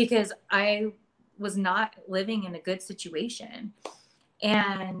because I was not living in a good situation,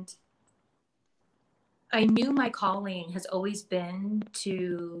 and I knew my calling has always been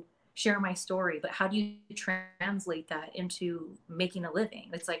to share my story, but how do you translate that into making a living?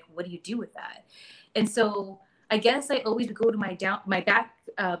 It's like, what do you do with that? And so I guess I always would go to my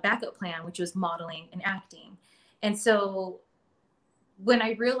backup plan, which was modeling and acting. And so when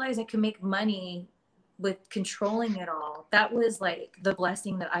I realized I could make money with controlling it all, that was like the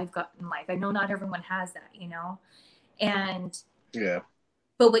blessing that I've got in life. I know not everyone has that, you know? And Yeah.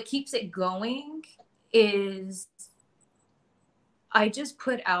 but what keeps it going is I just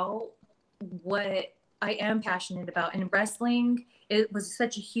put out what I am passionate about. And wrestling, it was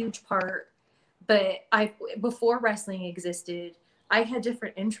such a huge part. But before wrestling existed, I had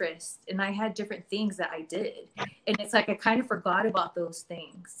different interests and I had different things that I did. And it's like I kind of forgot about those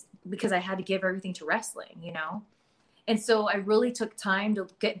things because I had to give everything to wrestling, you know? And so I really took time to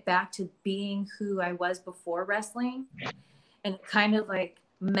get back to being who I was before wrestling and kind of like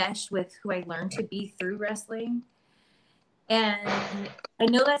meshed with who I learned to be through wrestling. And I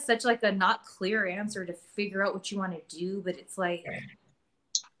know that's such like a not clear answer to figure out what you want to do, but it's like,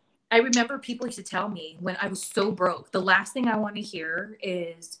 I remember people used to tell me when I was so broke, the last thing I want to hear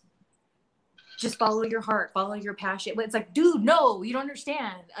is just follow your heart, follow your passion. But it's like, dude, no, you don't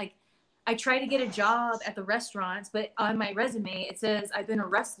understand. Like, I try to get a job at the restaurants, but on my resume, it says I've been a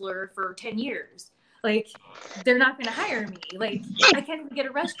wrestler for 10 years. Like, they're not going to hire me. Like, I can't even get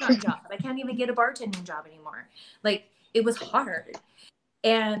a restaurant job. I can't even get a bartending job anymore. Like, it was hard.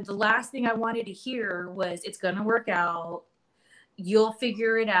 And the last thing I wanted to hear was, it's going to work out. You'll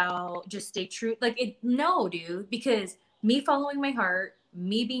figure it out. Just stay true. Like, no, dude, because me following my heart,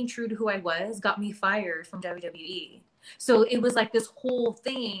 me being true to who I was, got me fired from WWE. So it was like this whole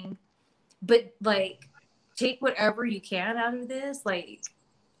thing. But like, take whatever you can out of this. Like,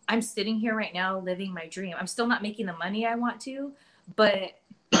 I'm sitting here right now living my dream. I'm still not making the money I want to, but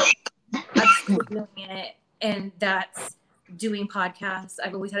I'm still doing it. And that's doing podcasts.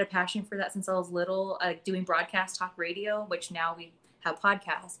 I've always had a passion for that since I was little, doing broadcast talk radio, which now we have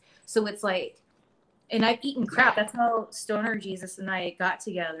podcasts. So it's like, and I've eaten crap. That's how Stoner Jesus and I got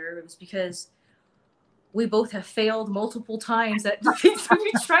together. It was because we both have failed multiple times at the things that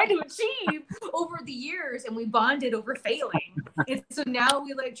we tried to achieve over the years, and we bonded over failing. And so now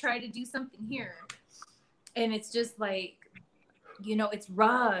we like try to do something here. And it's just like, you know, it's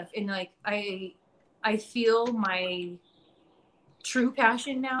rough. And like, I feel my true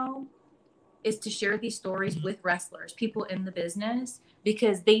passion now is to share these stories with wrestlers, people in the business,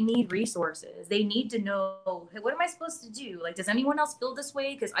 because they need resources. They need to know, hey, what am I supposed to do? Like, does anyone else feel this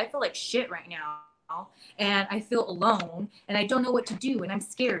way? Because I feel like shit right now. And I feel alone and I don't know what to do and I'm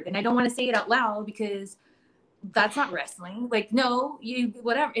scared and I don't want to say it out loud because that's not wrestling. Like, no, you,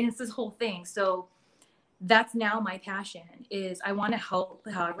 whatever. And it's this whole thing. So that's now my passion is I want to help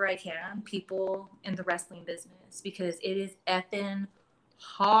however I can people in the wrestling business because it is effing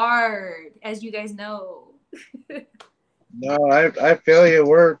hard, as you guys know. No, I feel you.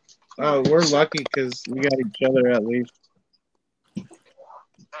 We're lucky because we got each other at least.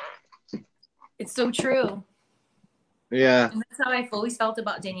 It's so true. Yeah. And that's how I've always felt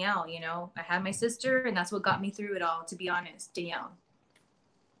about Danielle. You know, I had my sister, and that's what got me through it all. To be honest, Danielle,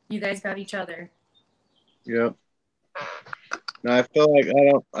 you guys got each other. Yep. No, I feel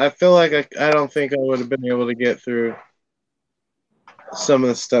like I don't think I would have been able to get through some of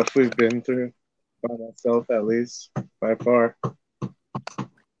the stuff we've been through by myself, at least by far.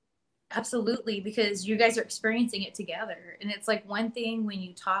 Absolutely, because you guys are experiencing it together. And it's like one thing when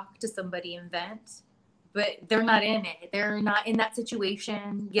you talk to somebody and vent, but they're not in it. They're not in that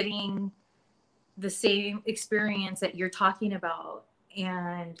situation getting the same experience that you're talking about.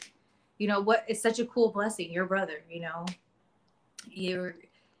 And, you know, what it's such a cool blessing, your brother, you know.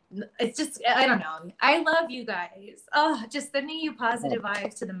 It's just, I don't know. I love you guys. Oh, just sending you positive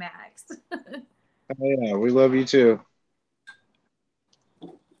vibes to the max. Oh, yeah, we love you too.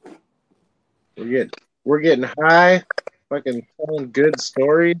 We're getting high, fucking telling good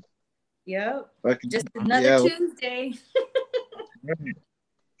stories. Yep. Fucking, just another Tuesday.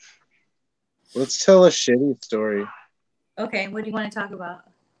 Let's tell a shitty story. Okay, what do you want to talk about?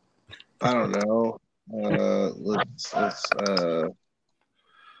 I don't know. Let's I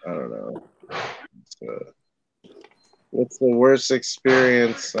don't know. What's the worst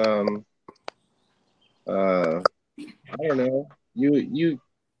experience I don't know. You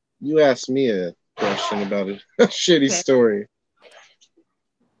asked me a question about a shitty Okay. story.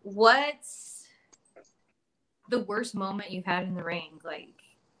 What's the worst moment you've had in the ring? Like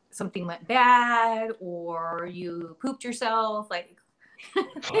something went bad, or you pooped yourself? Like,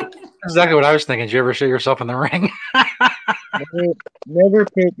 Exactly what I was thinking. Did you ever shit yourself in the ring? Never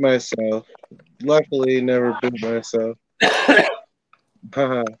pooped myself. Luckily, never pooped myself.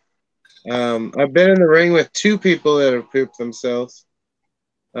 Haha. I've been in the ring with two people that have pooped themselves.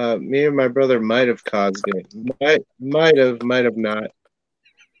 Me and my brother might have caused it. Might have not.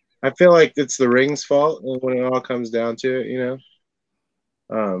 I feel like it's the ring's fault when it all comes down to it, you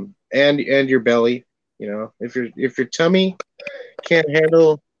know. And your belly, you know. If your tummy can't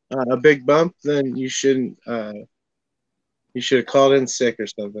handle a big bump, then you shouldn't. You should have called in sick or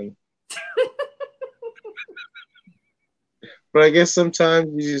something. But I guess sometimes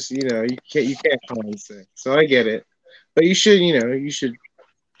you just, you know, you can't call in sick. So I get it. But you should, you know, you should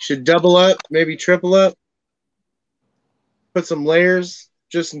double up, maybe triple up, put some layers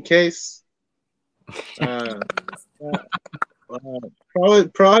just in case.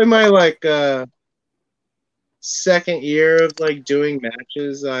 Probably my like second year of like doing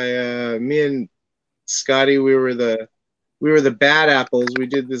matches. Me and Scotty, we were the bad apples. We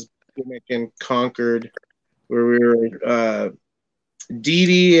did this gimmick in Concord where we were Dee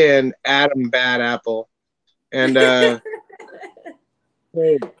Dee and Adam Bad Apple, and so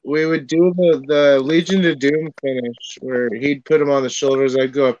we would do the Legion of Doom finish where he'd put him on the shoulders,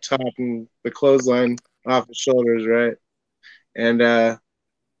 I'd go up top and the clothesline off the shoulders, right? And they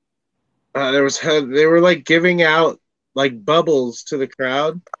were like giving out like bubbles to the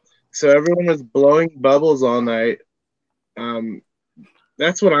crowd, so everyone was blowing bubbles all night.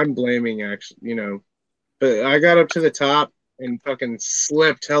 That's what I'm blaming, actually, you know. But I got up to the top and fucking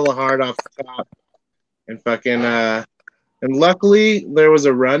slipped hella hard off the top, and fucking and luckily there was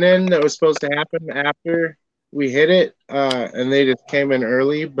a run-in that was supposed to happen after we hit it, and they just came in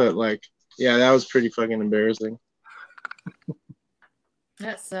early. But like, yeah, that was pretty fucking embarrassing.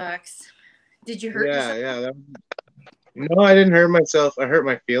 that sucks. Did you hurt yourself? Yeah. No, I didn't hurt myself. I hurt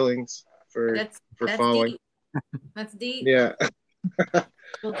my feelings for That's falling. deep. That's deep. Yeah,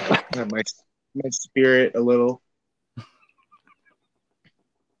 my spirit a little.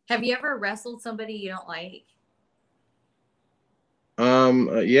 Have you ever wrestled somebody you don't like?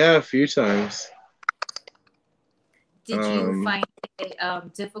 Yeah, a few times. Did you find it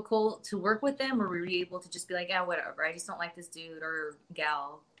difficult to work with them, or were you able to just be like, yeah, whatever, I just don't like this dude or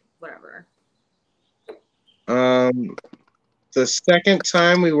gal, whatever? The second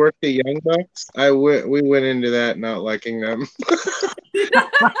time we worked the Young Bucks, we went into that not liking them.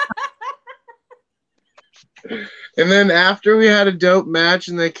 And then after we had a dope match,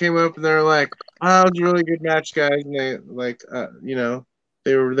 and they came up and they were like, "Oh, it was a really good match, guys." And they like, you know,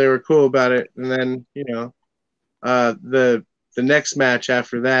 they were cool about it. And then, you know, the next match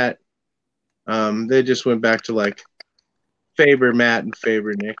after that, they just went back to like Faber Matt and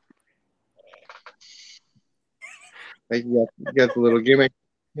Faber Nick. Like you got the little gimmick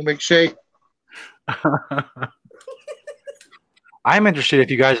shake. I'm interested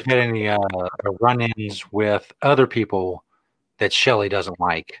if you guys have had any run-ins with other people that Shelly doesn't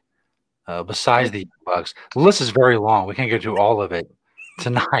like, besides the Bucks. The list is very long. We can't go through all of it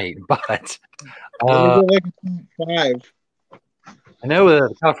tonight, but Like 5. I know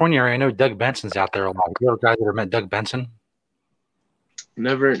the California area. I know Doug Benson's out there a lot. You ever guys ever met Doug Benson?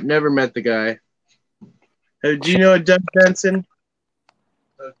 Never met the guy. Do you know Doug Benson?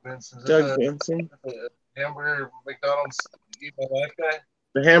 Doug Benson. Hamburger McDonald's Eat My Life guy.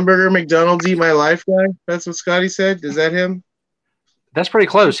 The hamburger McDonald's Eat My Life guy. That's what Scotty said. Is that him? That's pretty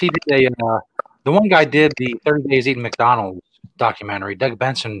close. He did the one guy did the 30 Days Eating McDonald's documentary. Doug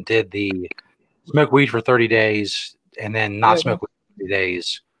Benson did the Smoke Weed for 30 Days and then not smoke weed for 30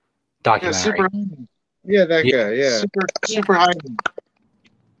 days documentary. Yeah, that guy. Yeah, Super high.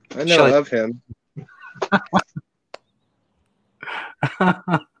 I know Shelly. of him.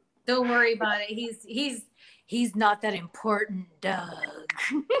 Don't worry about it. He's not that important, Doug.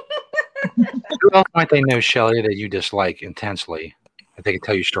 Who else might they know, Shelly, that you dislike intensely that they can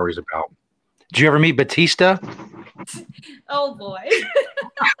tell you stories about? Did you ever meet Batista? Oh boy.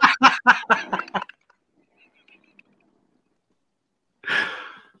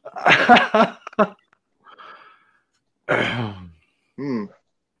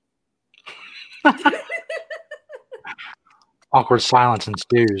 Awkward silence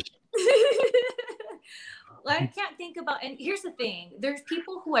ensues. Well, I can't think about, and here's the thing, there's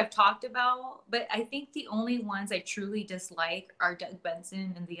people who I've talked about, but I think the only ones I truly dislike are Doug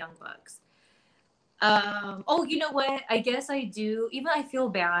Benson and the Young Bucks. Oh, you know what? I guess I do. Even I feel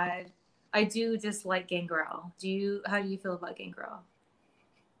bad. I do dislike Gangrel. How do you feel about Gangrel?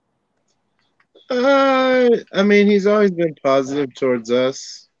 I mean, he's always been positive towards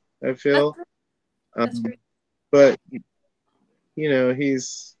us, I feel. That's great. But you know,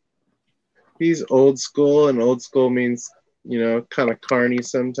 he's old school, and old school means, you know, kind of carny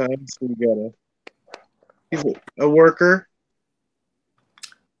sometimes. He's a worker.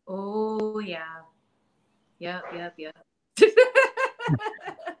 Oh yeah. Yep.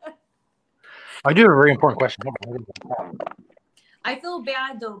 I do have a very important question. I feel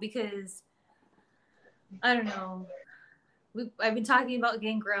bad though because I don't know. I've been talking about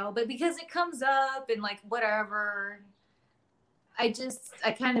Gangrel, but because it comes up and like whatever, I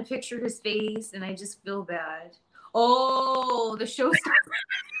kind of picture his face and I just feel bad. Oh, the show.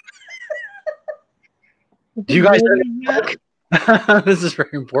 Do you guys? This is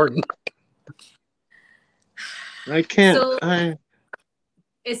very important. I can't. So,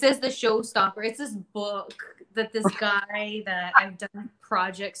 it says the Showstopper. It's this book that this guy that I've done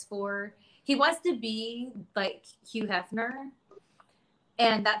projects for. He wants to be like Hugh Hefner,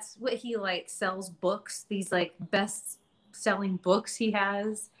 and that's what he like sells books. These like best-selling books he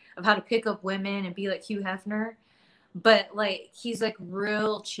has of how to pick up women and be like Hugh Hefner. But like he's like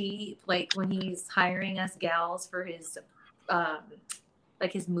real cheap. Like when he's hiring us gals for his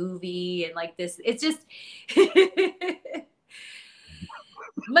like his movie and like this, it's just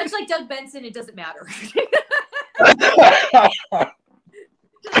much like Doug Benson. It doesn't matter.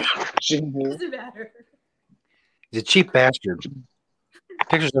 It doesn't matter. He's a cheap bastard.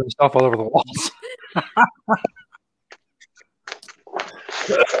 Pictures of himself all over the walls.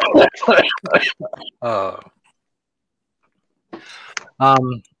 I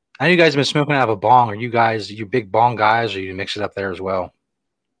know you guys have been smoking out of a bong. Are you big bong guys, or you mix it up there as well?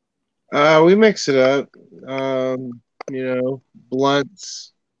 We mix it up. You know,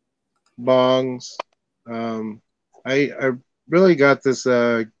 blunts, bongs. I really got this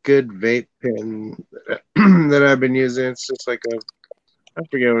good vape pen that I've been using. It's just like I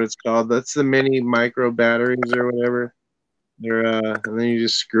forget what it's called. That's the mini micro batteries or whatever. They're and then you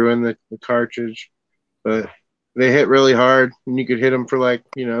just screw in the cartridge. But they hit really hard, and you could hit them for like,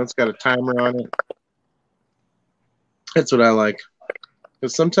 you know, it's got a timer on it. That's what I like.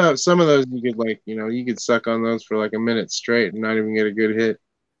 Because sometimes some of those you could like, you know, you could suck on those for like a minute straight and not even get a good hit.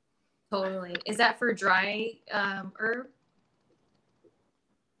 Totally. Is that for dry herb?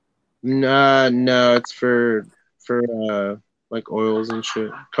 No, it's for like oils and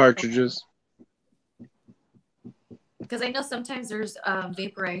shit, cartridges. Because I know sometimes there's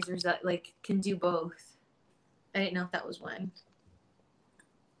vaporizers that like can do both. I didn't know if that was one.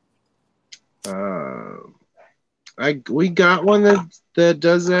 We got one that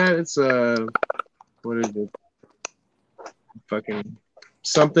does that. It's what is it? Fucking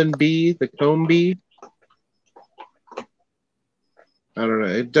something bee, the comb bee. I don't know.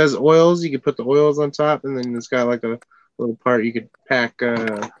 It does oils. You can put the oils on top, and then it's got like a little part you could pack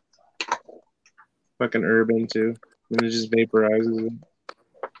fucking herb into, and it just vaporizes it.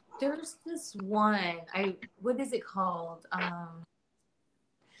 There's this one. What is it called?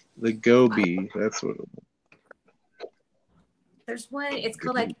 The Gobi. That's what it is. There's one. It's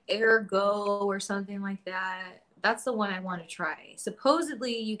called like Ergo or something like that. That's the one I want to try.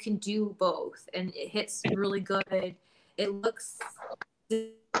 Supposedly you can do both, and it hits really good. It looks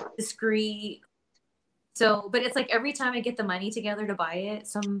discreet. So, but it's like every time I get the money together to buy it,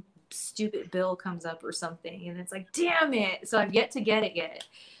 some stupid bill comes up or something, and it's like, damn it. So I've yet to get it yet.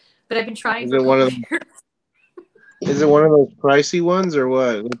 But I've been trying for a couple years. Is it one of those pricey ones or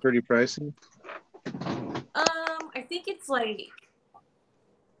what? Is it pretty pricey? I think it's like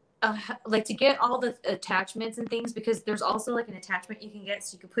to get all the attachments and things, because there's also like an attachment you can get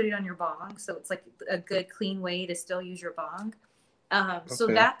so you can put it on your bong. So it's like a good clean way to still use your bong. So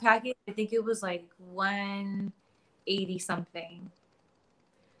that package, I think it was like $180 something.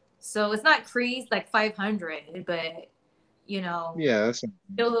 So it's not crazy, like $500, but you know, yeah,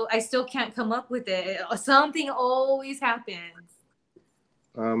 I still can't come up with it. Something always happens.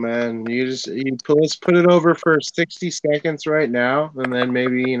 Oh man, let's put it over for 60 seconds right now, and then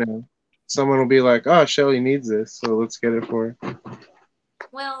maybe, you know, someone will be like, "Oh, Shelly needs this, so let's get it for her."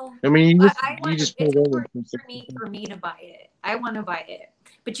 Well, I mean, it's important for me to buy it. I want to buy it,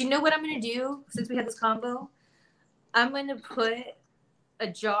 but you know what I'm going to do since we had this combo? I'm going to put a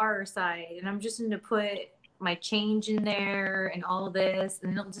jar aside, and I'm just going to put my change in there and all of this,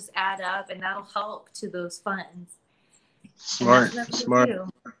 and it'll just add up, and that'll help to those funds. Smart. That's what I'm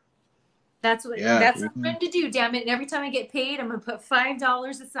going to do. Damn it! And every time I get paid, I'm going to put $5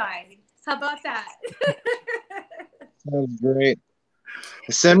 aside How about that? Sounds great.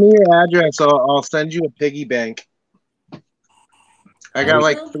 Send me your address. I'll send you a piggy bank. I got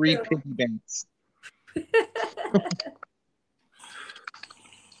like 3 piggy banks.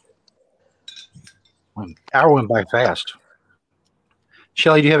 Hour went by fast.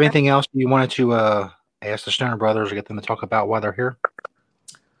 Shelly, do you have anything else you wanted to ask the Stoner Brothers or get them to talk about while they're here?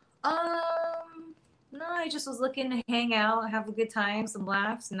 No, I just was looking to hang out, have a good time, some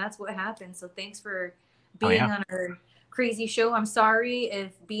laughs, and that's what happened. So thanks for being on our crazy show. I'm sorry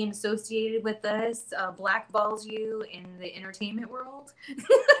if being associated with us blackballs you in the entertainment world.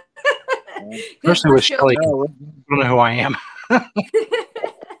 Especially with Shelly, I don't know who I am. I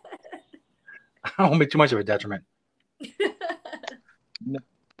won't be too much of a detriment.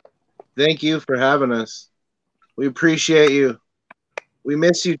 Thank you for having us. We appreciate you. We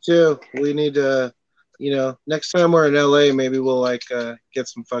miss you too. We need to, next time we're in LA, maybe we'll get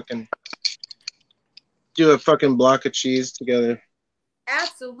some do a fucking block of cheese together.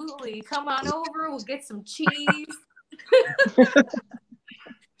 Absolutely. Come on over. We'll get some cheese.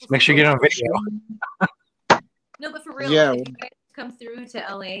 Make sure you get on video. No, but for real, yeah. If you guys come through to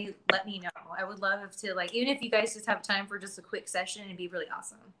LA, let me know. I would love to, even if you guys just have time for just a quick session, it'd be really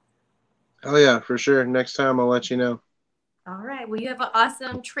awesome. Oh yeah, for sure. Next time I'll let you know. All right. Well, you have an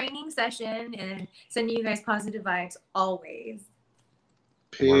awesome training session and sending you guys positive vibes always.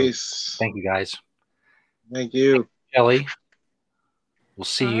 Peace. Thank you, guys. Thank you. Shelly, we'll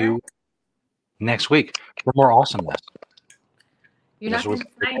see you next week for more awesomeness. You're not going to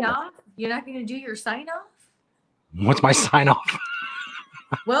sign off? You're not going to do your sign off? What's my sign off?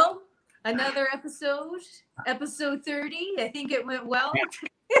 Well, another episode 30. I think it went well.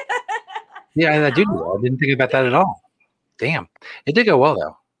 Yeah, I do. I didn't think about that at all. Damn. It did go well,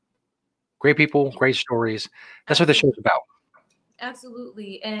 though. Great people, great stories. That's what the show's about.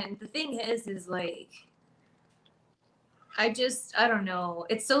 Absolutely. And the thing is I don't know.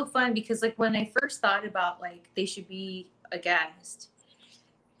 It's so fun because when I first thought about they should be a guest,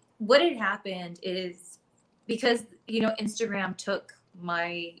 what had happened is because, Instagram took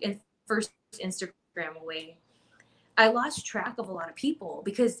my first Instagram away, I lost track of a lot of people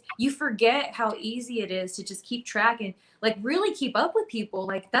because you forget how easy it is to just keep track and really keep up with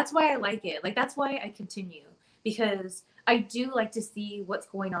people. That's why I like it. That's why I continue, because I do like to see what's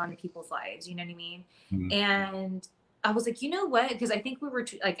going on in people's lives. You know what I mean? Mm-hmm. And I was like, you know what? Because I think we were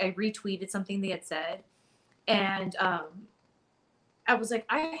I retweeted something they had said, and I was like,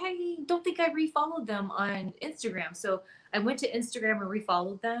 I don't think I refollowed them on Instagram. So I went to Instagram and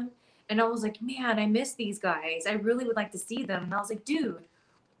refollowed them. And I was like, man, I miss these guys. I really would like to see them. And I was like, dude,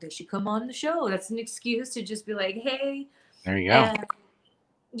 they should come on the show. That's an excuse to just be like, hey. There you go.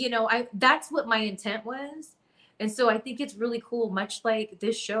 And, that's what my intent was. And so I think it's really cool, much like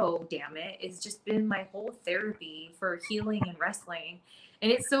this show, damn it. It's just been my whole therapy for healing and wrestling.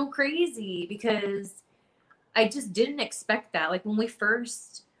 And it's so crazy because I just didn't expect that. When we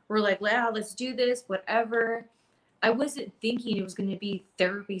first were like, yeah, let's do this, whatever. I wasn't thinking it was going to be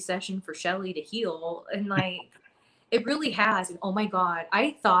therapy session for Shelly to heal. And it really has. And oh my God,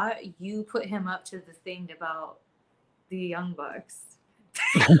 I thought you put him up to the thing about the Young Bucks.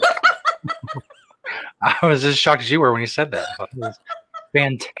 I was as shocked as you were when you said that. It was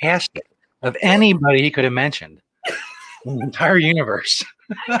fantastic. Of anybody he could have mentioned in the entire universe.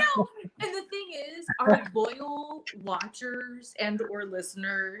 I know. And the thing is, our loyal watchers and or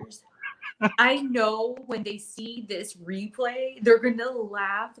listeners, I know when they see this replay, they're going to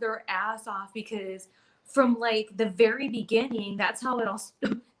laugh their ass off because from the very beginning, that's how it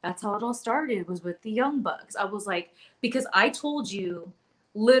all started, was with the Young Bucks. I was like, because I told you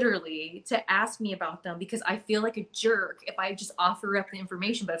literally to ask me about them because I feel like a jerk if I just offer up the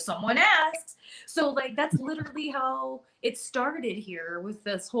information, but if someone asks, so that's literally how it started here with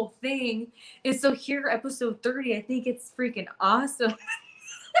this whole thing. And so here, episode 30, I think it's freaking awesome.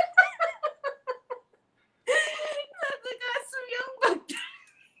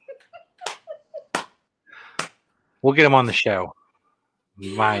 We'll get him on the show.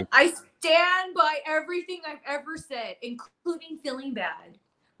 I stand by everything I've ever said, including feeling bad.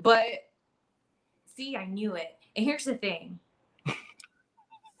 But see, I knew it. And here's the thing.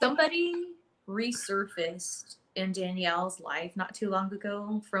 Somebody resurfaced in Danielle's life not too long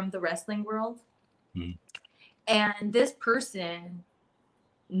ago from the wrestling world. Mm-hmm. And this person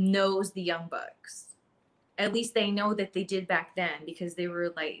knows the Young Bucks. At least they know that they did back then because they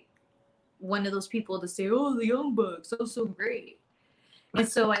were one of those people to say, oh, the Young Bucks, oh, so great. And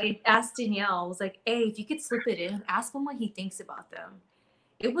so I asked Danielle, I was like, hey, if you could slip it in, ask him what he thinks about them.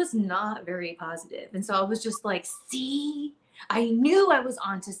 It was not very positive. And so I was just like, see, I knew I was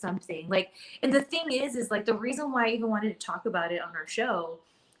onto something. Like, and the thing is like the reason why I even wanted to talk about it on our show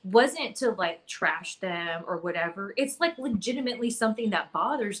wasn't to like trash them or whatever. It's like legitimately something that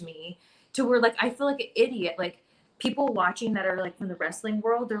bothers me to where like I feel like an idiot. Like people watching that are like from the wrestling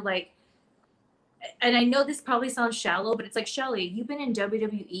world, they're like, and I know this probably sounds shallow, but it's like, Shelly, you've been in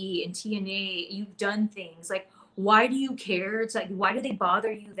WWE and TNA, you've done things. Like, why do you care? It's like, why do they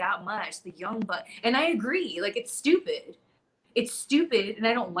bother you that much? The Young Buck. And I agree, like, it's stupid. It's stupid, and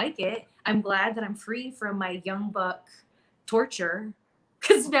I don't like it. I'm glad that I'm free from my Young Buck torture,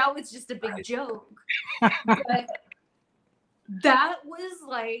 because now it's just a big joke. But that was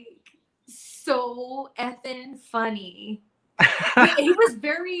like so effing funny. He was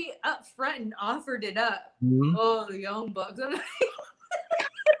very upfront and offered it up. Mhm. Oh, the Young Bucks.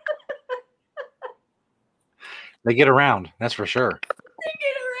 They get around, that's for sure. They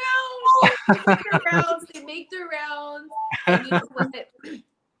get around. They make their rounds. And you know what?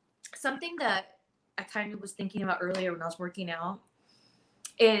 Something that I kind of was thinking about earlier when I was working out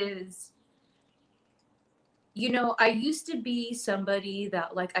is, you know, I used to be somebody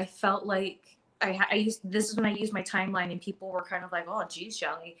that like I felt like this is when I used my timeline and people were kind of like, oh, geez,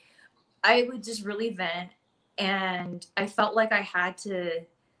 Shelly. I would just really vent, and I felt like I had to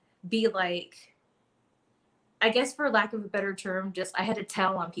be like, I guess for lack of a better term, just I had to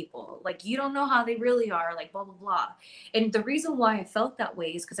tell on people. Like, you don't know how they really are, like blah, blah, blah. And the reason why I felt that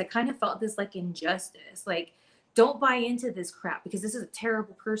way is because I kind of felt this like injustice. Like, don't buy into this crap because this is a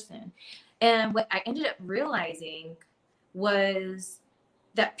terrible person. And what I ended up realizing was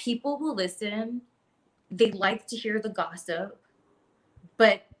that people will listen. They like to hear the gossip,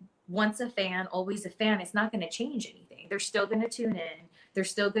 but once a fan, always a fan. It's not going to change anything. They're still going to tune in. They're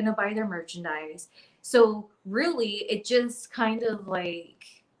still going to buy their merchandise. So really, it just kind of like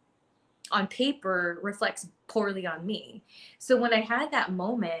on paper reflects poorly on me. So when I had that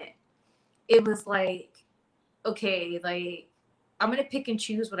moment, it was like, okay, like I'm going to pick and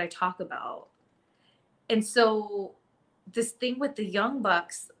choose what I talk about. And so this thing with the Young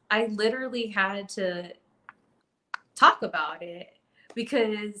Bucks, I literally had to talk about it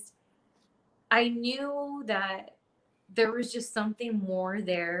because I knew that there was just something more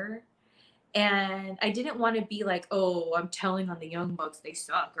there. And I didn't want to be like, oh, I'm telling on the Young Bucks, they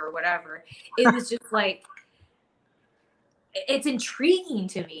suck or whatever. It was just like, it's intriguing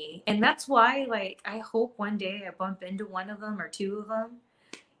to me. And that's why, like, I hope one day I bump into one of them or two of them.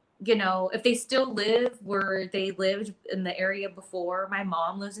 You know, if they still live where they lived in the area before, my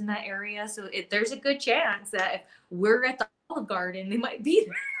mom lives in that area. So there's a good chance that if we're at the Olive Garden, they might be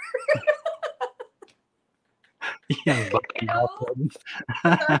there. Young Buck. You know,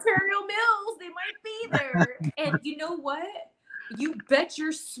 Ontario Mills, they might be there. And you know what? You bet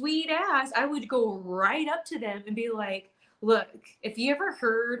your sweet ass I would go right up to them and be like, look, if you ever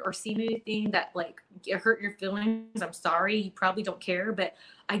heard or seen anything that like hurt your feelings, I'm sorry. You probably don't care, but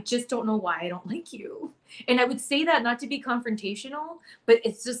I just don't know why I don't like you. And I would say that not to be confrontational, but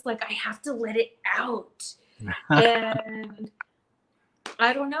it's just like I have to let it out. And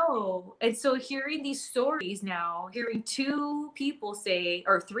I don't know. And so hearing these stories now, hearing two people say,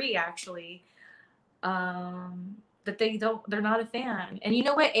 or three actually, that they're not a fan. And you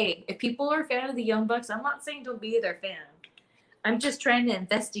know what? Hey, if people are a fan of the Young Bucks, I'm not saying don't be their fan. I'm just trying to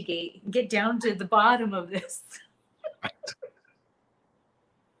investigate and get down to the bottom of this.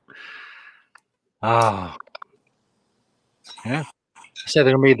 Oh, yeah. I said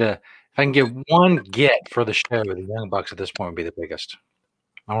they're gonna be if I can get one get for the show, the Young Bucks at this point would be the biggest.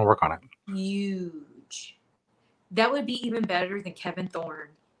 I want to work on it. Huge. That would be even better than Kevin Thorne.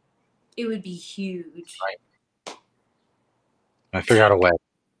 It would be huge. Right. I figure out a way.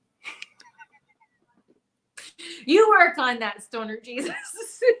 You work on that, Stoner Jesus.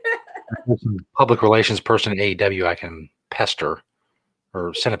 Some public relations person at AEW I can pester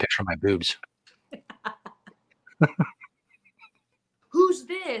or send a picture of my boobs. Who's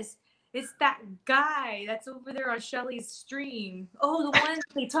this? It's that guy that's over there on Shelly's stream. Oh, the one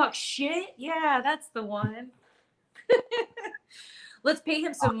they talk shit? Yeah, that's the one. Let's pay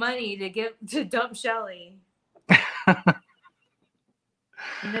him some money to dump Shelly. And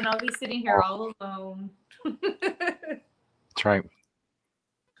then I'll be sitting here all alone. That's right.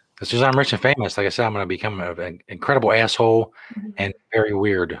 As soon as I'm rich and famous, like I said, I'm going to become an incredible asshole and very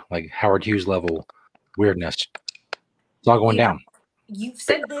weird, like Howard Hughes level weirdness. It's all going down. You've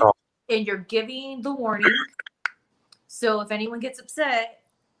said this, and you're giving the warning. So if anyone gets upset,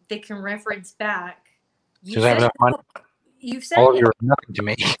 they can reference back. You said all of you are nothing to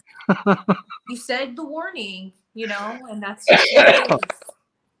me. You said the warning, you know, and that's just what it is.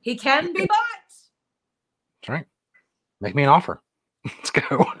 He can be bought. That's right. Make me an offer. Let's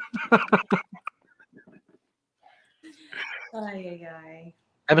go. Ay, ay, ay.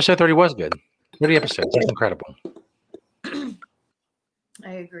 Episode 30 was good. 30 episodes. That's incredible.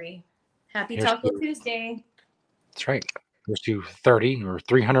 I agree. Happy Here's Taco to- Tuesday. That's right. Here's to 30 or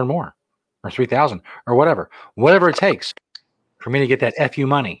 300 more or 3,000 or whatever. Whatever it takes for me to get that FU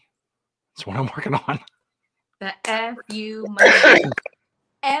money. That's what I'm working on. The FU money.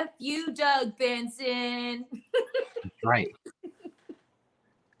 FU Doug Benson. Right.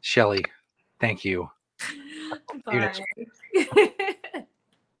 Shelly, thank you. See you next Bye.